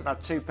Plus and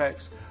add 2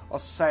 perks, or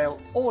Sail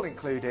all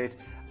included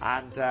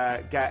and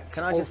get.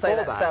 Can I just say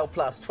that Sail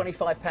Plus,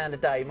 £25 a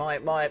day.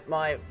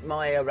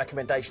 My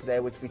recommendation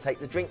there would be take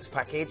the drinks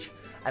package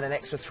and an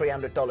extra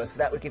 $300. So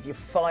that would give you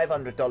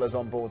 $500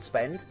 on board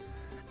spend,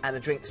 and a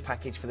drinks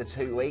package for the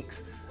 2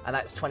 weeks, and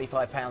that's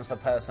 £25 per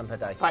person per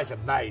day. That's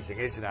amazing,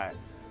 isn't it?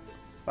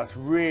 That's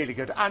really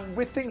good. And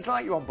with things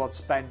like your onboard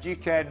spend, we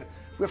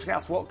often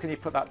ask, what can you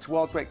put that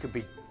towards? Well, it could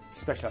be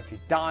specialty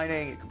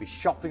dining, it could be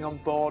shopping on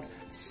board,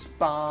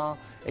 spa,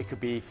 it could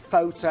be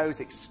photos,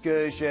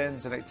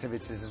 excursions and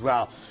activities as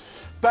well.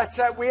 But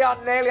we are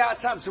nearly out of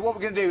time, so what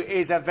we're going to do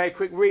is a very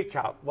quick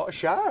recap. What a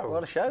show.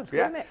 What a show, it's good,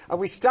 isn't it? And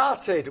we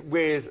started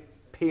with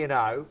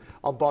P&O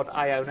on board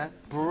Iona,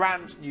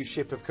 brand new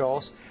ship of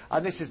course,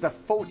 and this is the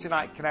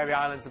 40-night Canary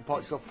Islands in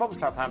Portugal from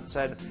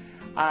Southampton.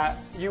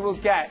 You will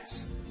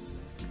get,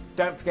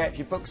 don't forget, if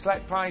you book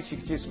select price, you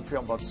can do some free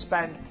on-board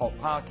spend, port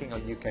parking or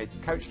UK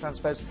coach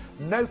transfers,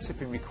 no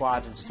tipping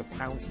required and just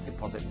 £1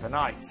 deposit per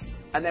night.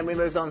 And then we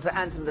moved on to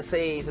Anthem the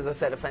Seas, as I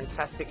said, a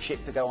fantastic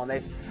ship to go on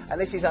this. And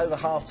this is over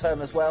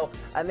half-term as well,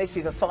 and this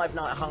is a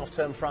 5-night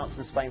half-term France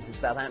and Spain from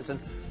Southampton.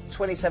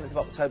 27th of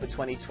October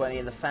 2020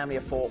 and the family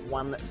of 4,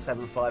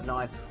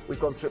 1759. We've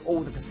gone through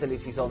all the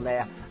facilities on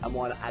there and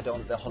want to add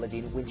on the holiday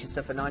in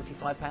Winchester for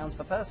 £95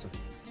 per person.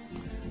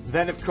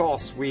 Then of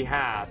course we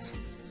had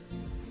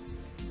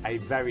a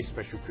very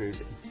special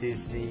cruise,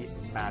 Disney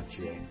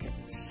Magic.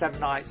 7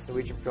 nights,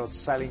 Norwegian Fjords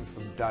sailing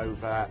from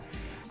Dover.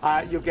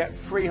 You'll get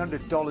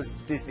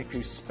 $300 Disney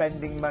cruise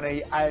spending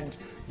money and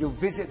you'll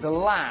visit the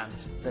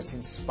land that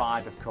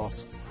inspired, of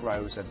course,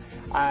 Frozen.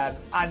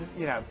 And,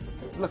 you know,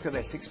 look at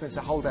this, experience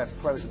a whole day of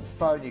Frozen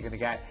fun. You're going to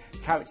get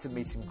character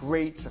meet and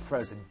greets, a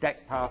Frozen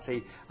deck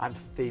party and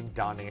themed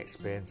dining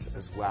experience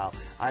as well.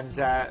 And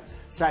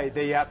say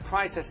the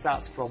price there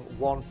starts from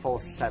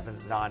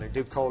 $1,479 and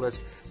do call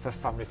us for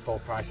family 4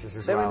 prices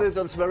as well. Then we moved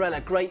on to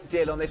Marella, great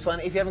deal on this one.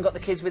 If you haven't got the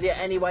kids with you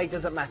anyway,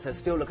 doesn't matter,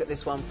 still look at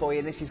this one for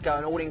you. This is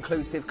going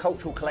all-inclusive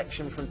cultural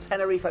collection from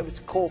Tenerife over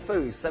to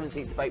Corfu,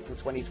 17th of April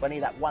 2020,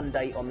 that one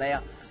day on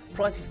there.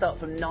 Prices start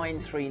from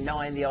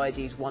 $939, the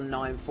ID is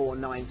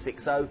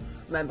 194960.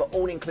 Remember,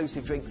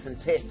 all-inclusive drinks and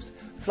tips.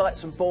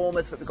 Flights from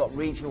Bournemouth, but we've got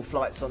regional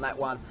flights on that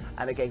one.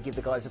 And again, give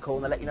the guys a call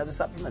and they'll let you know the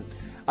supplement.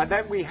 And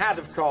then we had,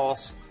 of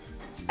course,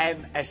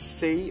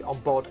 MSC on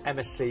board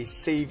MSC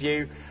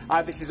Seaview.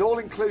 This is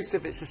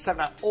all-inclusive. It's a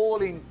 7-night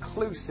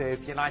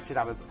all-inclusive United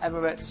Arab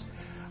Emirates.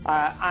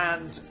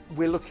 And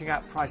we're looking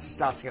at prices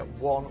starting at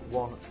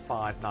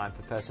 $1,159 per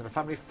person. A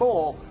family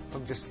 4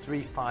 from just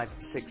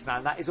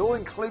 $3,569. That is all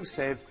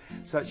inclusive,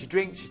 so it's your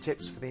drinks, your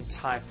tips for the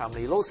entire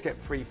family. You'll also get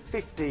free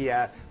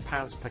 £50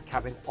 per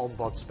cabin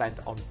onboard spend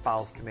on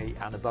balcony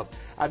and above.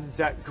 And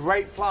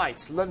great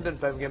flights: London,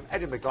 Birmingham,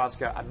 Edinburgh,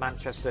 Glasgow, and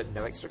Manchester,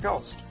 no extra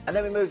cost. And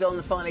then we moved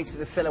on finally to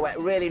the Silhouette.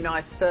 Really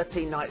nice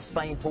 13-night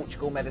Spain,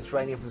 Portugal,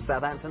 Mediterranean from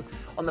Southampton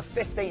on the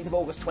 15th of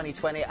August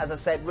 2020. As I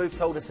said, Ruth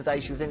told us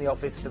today, she was in the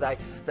office today,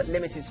 that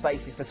limited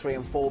spaces for 3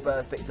 and 4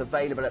 berths, but it's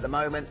available at the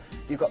moment.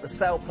 You've got the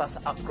Sail Plus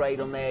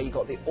upgrade on there. You've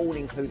got the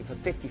all-included for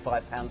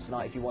 £55 per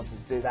night if you wanted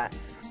to do that.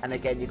 And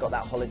again, you've got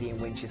that holiday in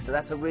Winchester.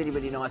 That's a really,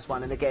 really nice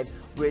one. And again,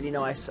 really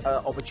nice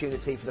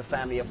opportunity for the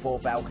family of 4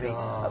 balcony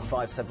at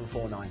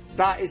 5749.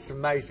 That is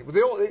amazing.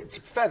 Well, to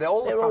be fair, they're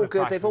all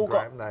good. They've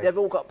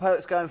all got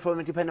perks going for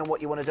them, depending on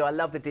what you want to do. I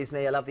love the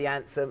Disney. I love the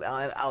Anthem.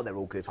 Oh, they're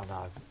all good. I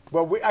know.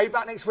 Well, are you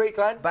back next week,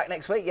 Glenn? Back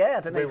next week, yeah.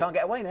 I don't know. You can't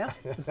get away now.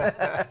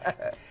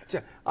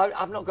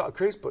 I've not got a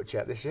cruise booked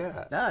yet this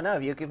year. No.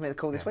 You give me the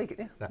call this week,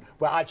 didn't you? No.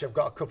 Well, actually, I've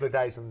got a couple of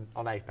days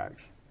on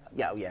Apex.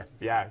 Yeah, yeah.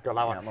 Yeah, got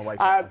that one. I'm away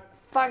from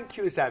thank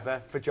you as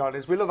ever for joining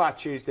us. We love our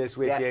Tuesdays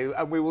with you,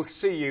 and we will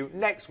see you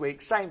next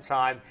week, same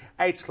time,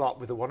 8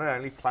 o'clock with the one and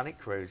only Planet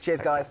Cruise. Cheers,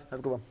 guys. Have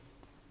a good one.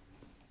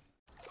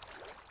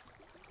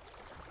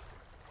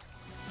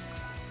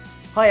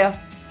 Hiya.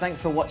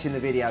 Thanks for watching the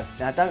video.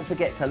 Now don't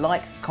forget to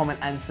like, comment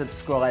and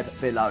subscribe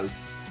below.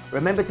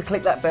 Remember to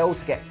click that bell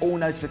to get all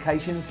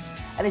notifications,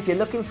 and if you're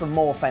looking for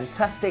more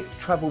fantastic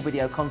travel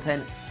video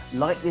content,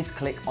 like this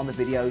click on the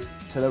videos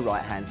to the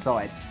right hand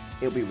side.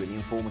 It'll be really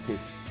informative.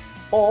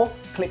 Or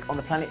click on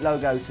the Planet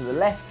logo to the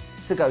left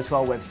to go to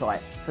our website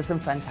for some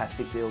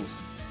fantastic deals.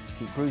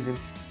 Keep cruising.